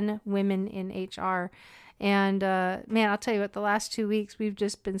Gen Women in HR. And man, I'll tell you what, the last 2 weeks, we've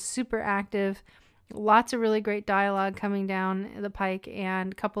just been super active. Lots of really great dialogue coming down the pike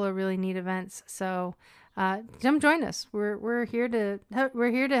and a couple of really neat events. So come join us. We're here to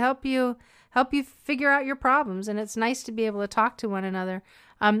help you figure out your problems. And it's nice to be able to talk to one another.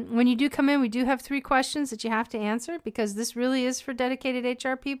 When you do come in, we do have 3 questions that you have to answer because this really is for dedicated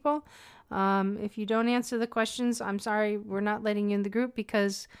HR people. If you don't answer the questions, I'm sorry, we're not letting you in the group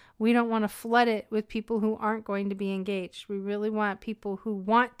because we don't want to flood it with people who aren't going to be engaged. We really want people who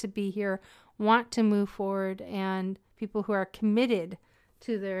want to be here, want to move forward, and people who are committed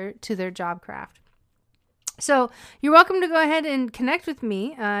to their job craft. So you're welcome to go ahead and connect with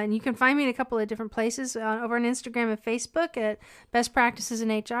me. And you can find me in a couple of different places over on Instagram and Facebook at Best Practices in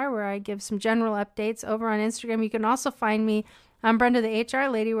HR, where I give some general updates. Over on Instagram, you can also find me. I'm Brenda, the HR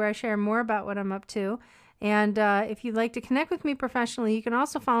lady, where I share more about what I'm up to. And if you'd like to connect with me professionally, you can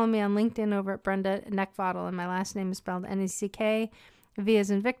also follow me on LinkedIn over at Brenda Neckvatl. And my last name is spelled N-E-C-K, V as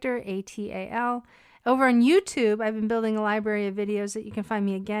in Victor, A-T-A-L. Over on YouTube, I've been building a library of videos that you can find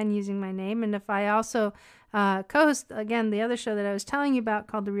me again using my name. And if I also co-host, again, the other show that I was telling you about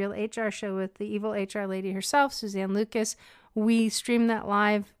called The Real HR Show with the evil HR lady herself, Suzanne Lucas, we stream that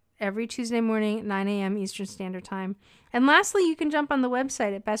live every Tuesday morning at 9 a.m. Eastern Standard Time. And lastly, you can jump on the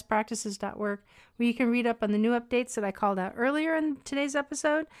website at bestpractices.work where you can read up on the new updates that I called out earlier in today's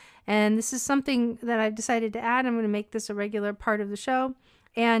episode. And this is something that I've decided to add. I'm going to make this a regular part of the show.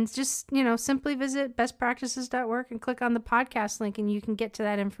 And just, simply visit bestpractices.work and click on the podcast link and you can get to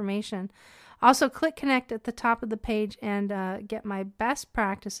that information. Also, click connect at the top of the page and get my best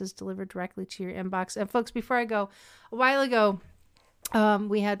practices delivered directly to your inbox. And folks, before I go, a while ago,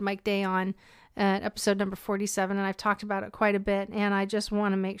 we had Mike Day on at episode number 47, and I've talked about it quite a bit, and I just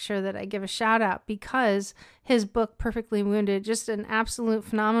want to make sure that I give a shout out because his book, Perfectly Wounded, just an absolute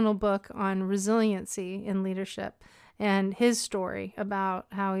phenomenal book on resiliency in leadership, and his story about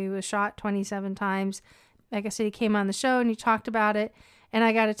how he was shot 27 times. Like I said, he came on the show and he talked about it, and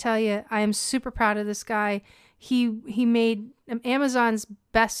I got to tell you, I am super proud of this guy. He made Amazon's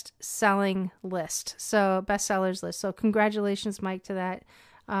best-selling list, so bestsellers list. So congratulations, Mike, to that.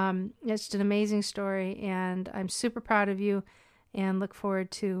 It's just an amazing story, and I'm super proud of you, and looking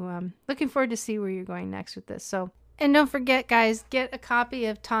forward to see where you're going next with this. So, and don't forget, guys, get a copy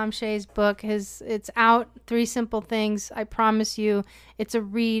of Tom Shea's book. It's out, 3 Simple Things. I promise you, it's a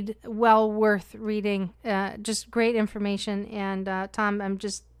read, well worth reading. Just great information. And Tom, I'm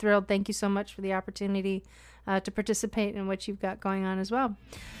just thrilled. Thank you so much for the opportunity to participate in what you've got going on as well.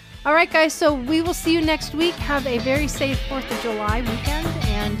 All right, guys, so we will see you next week. Have a very safe 4th of July weekend,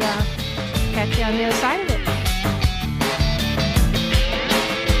 and catch you on the other side of it.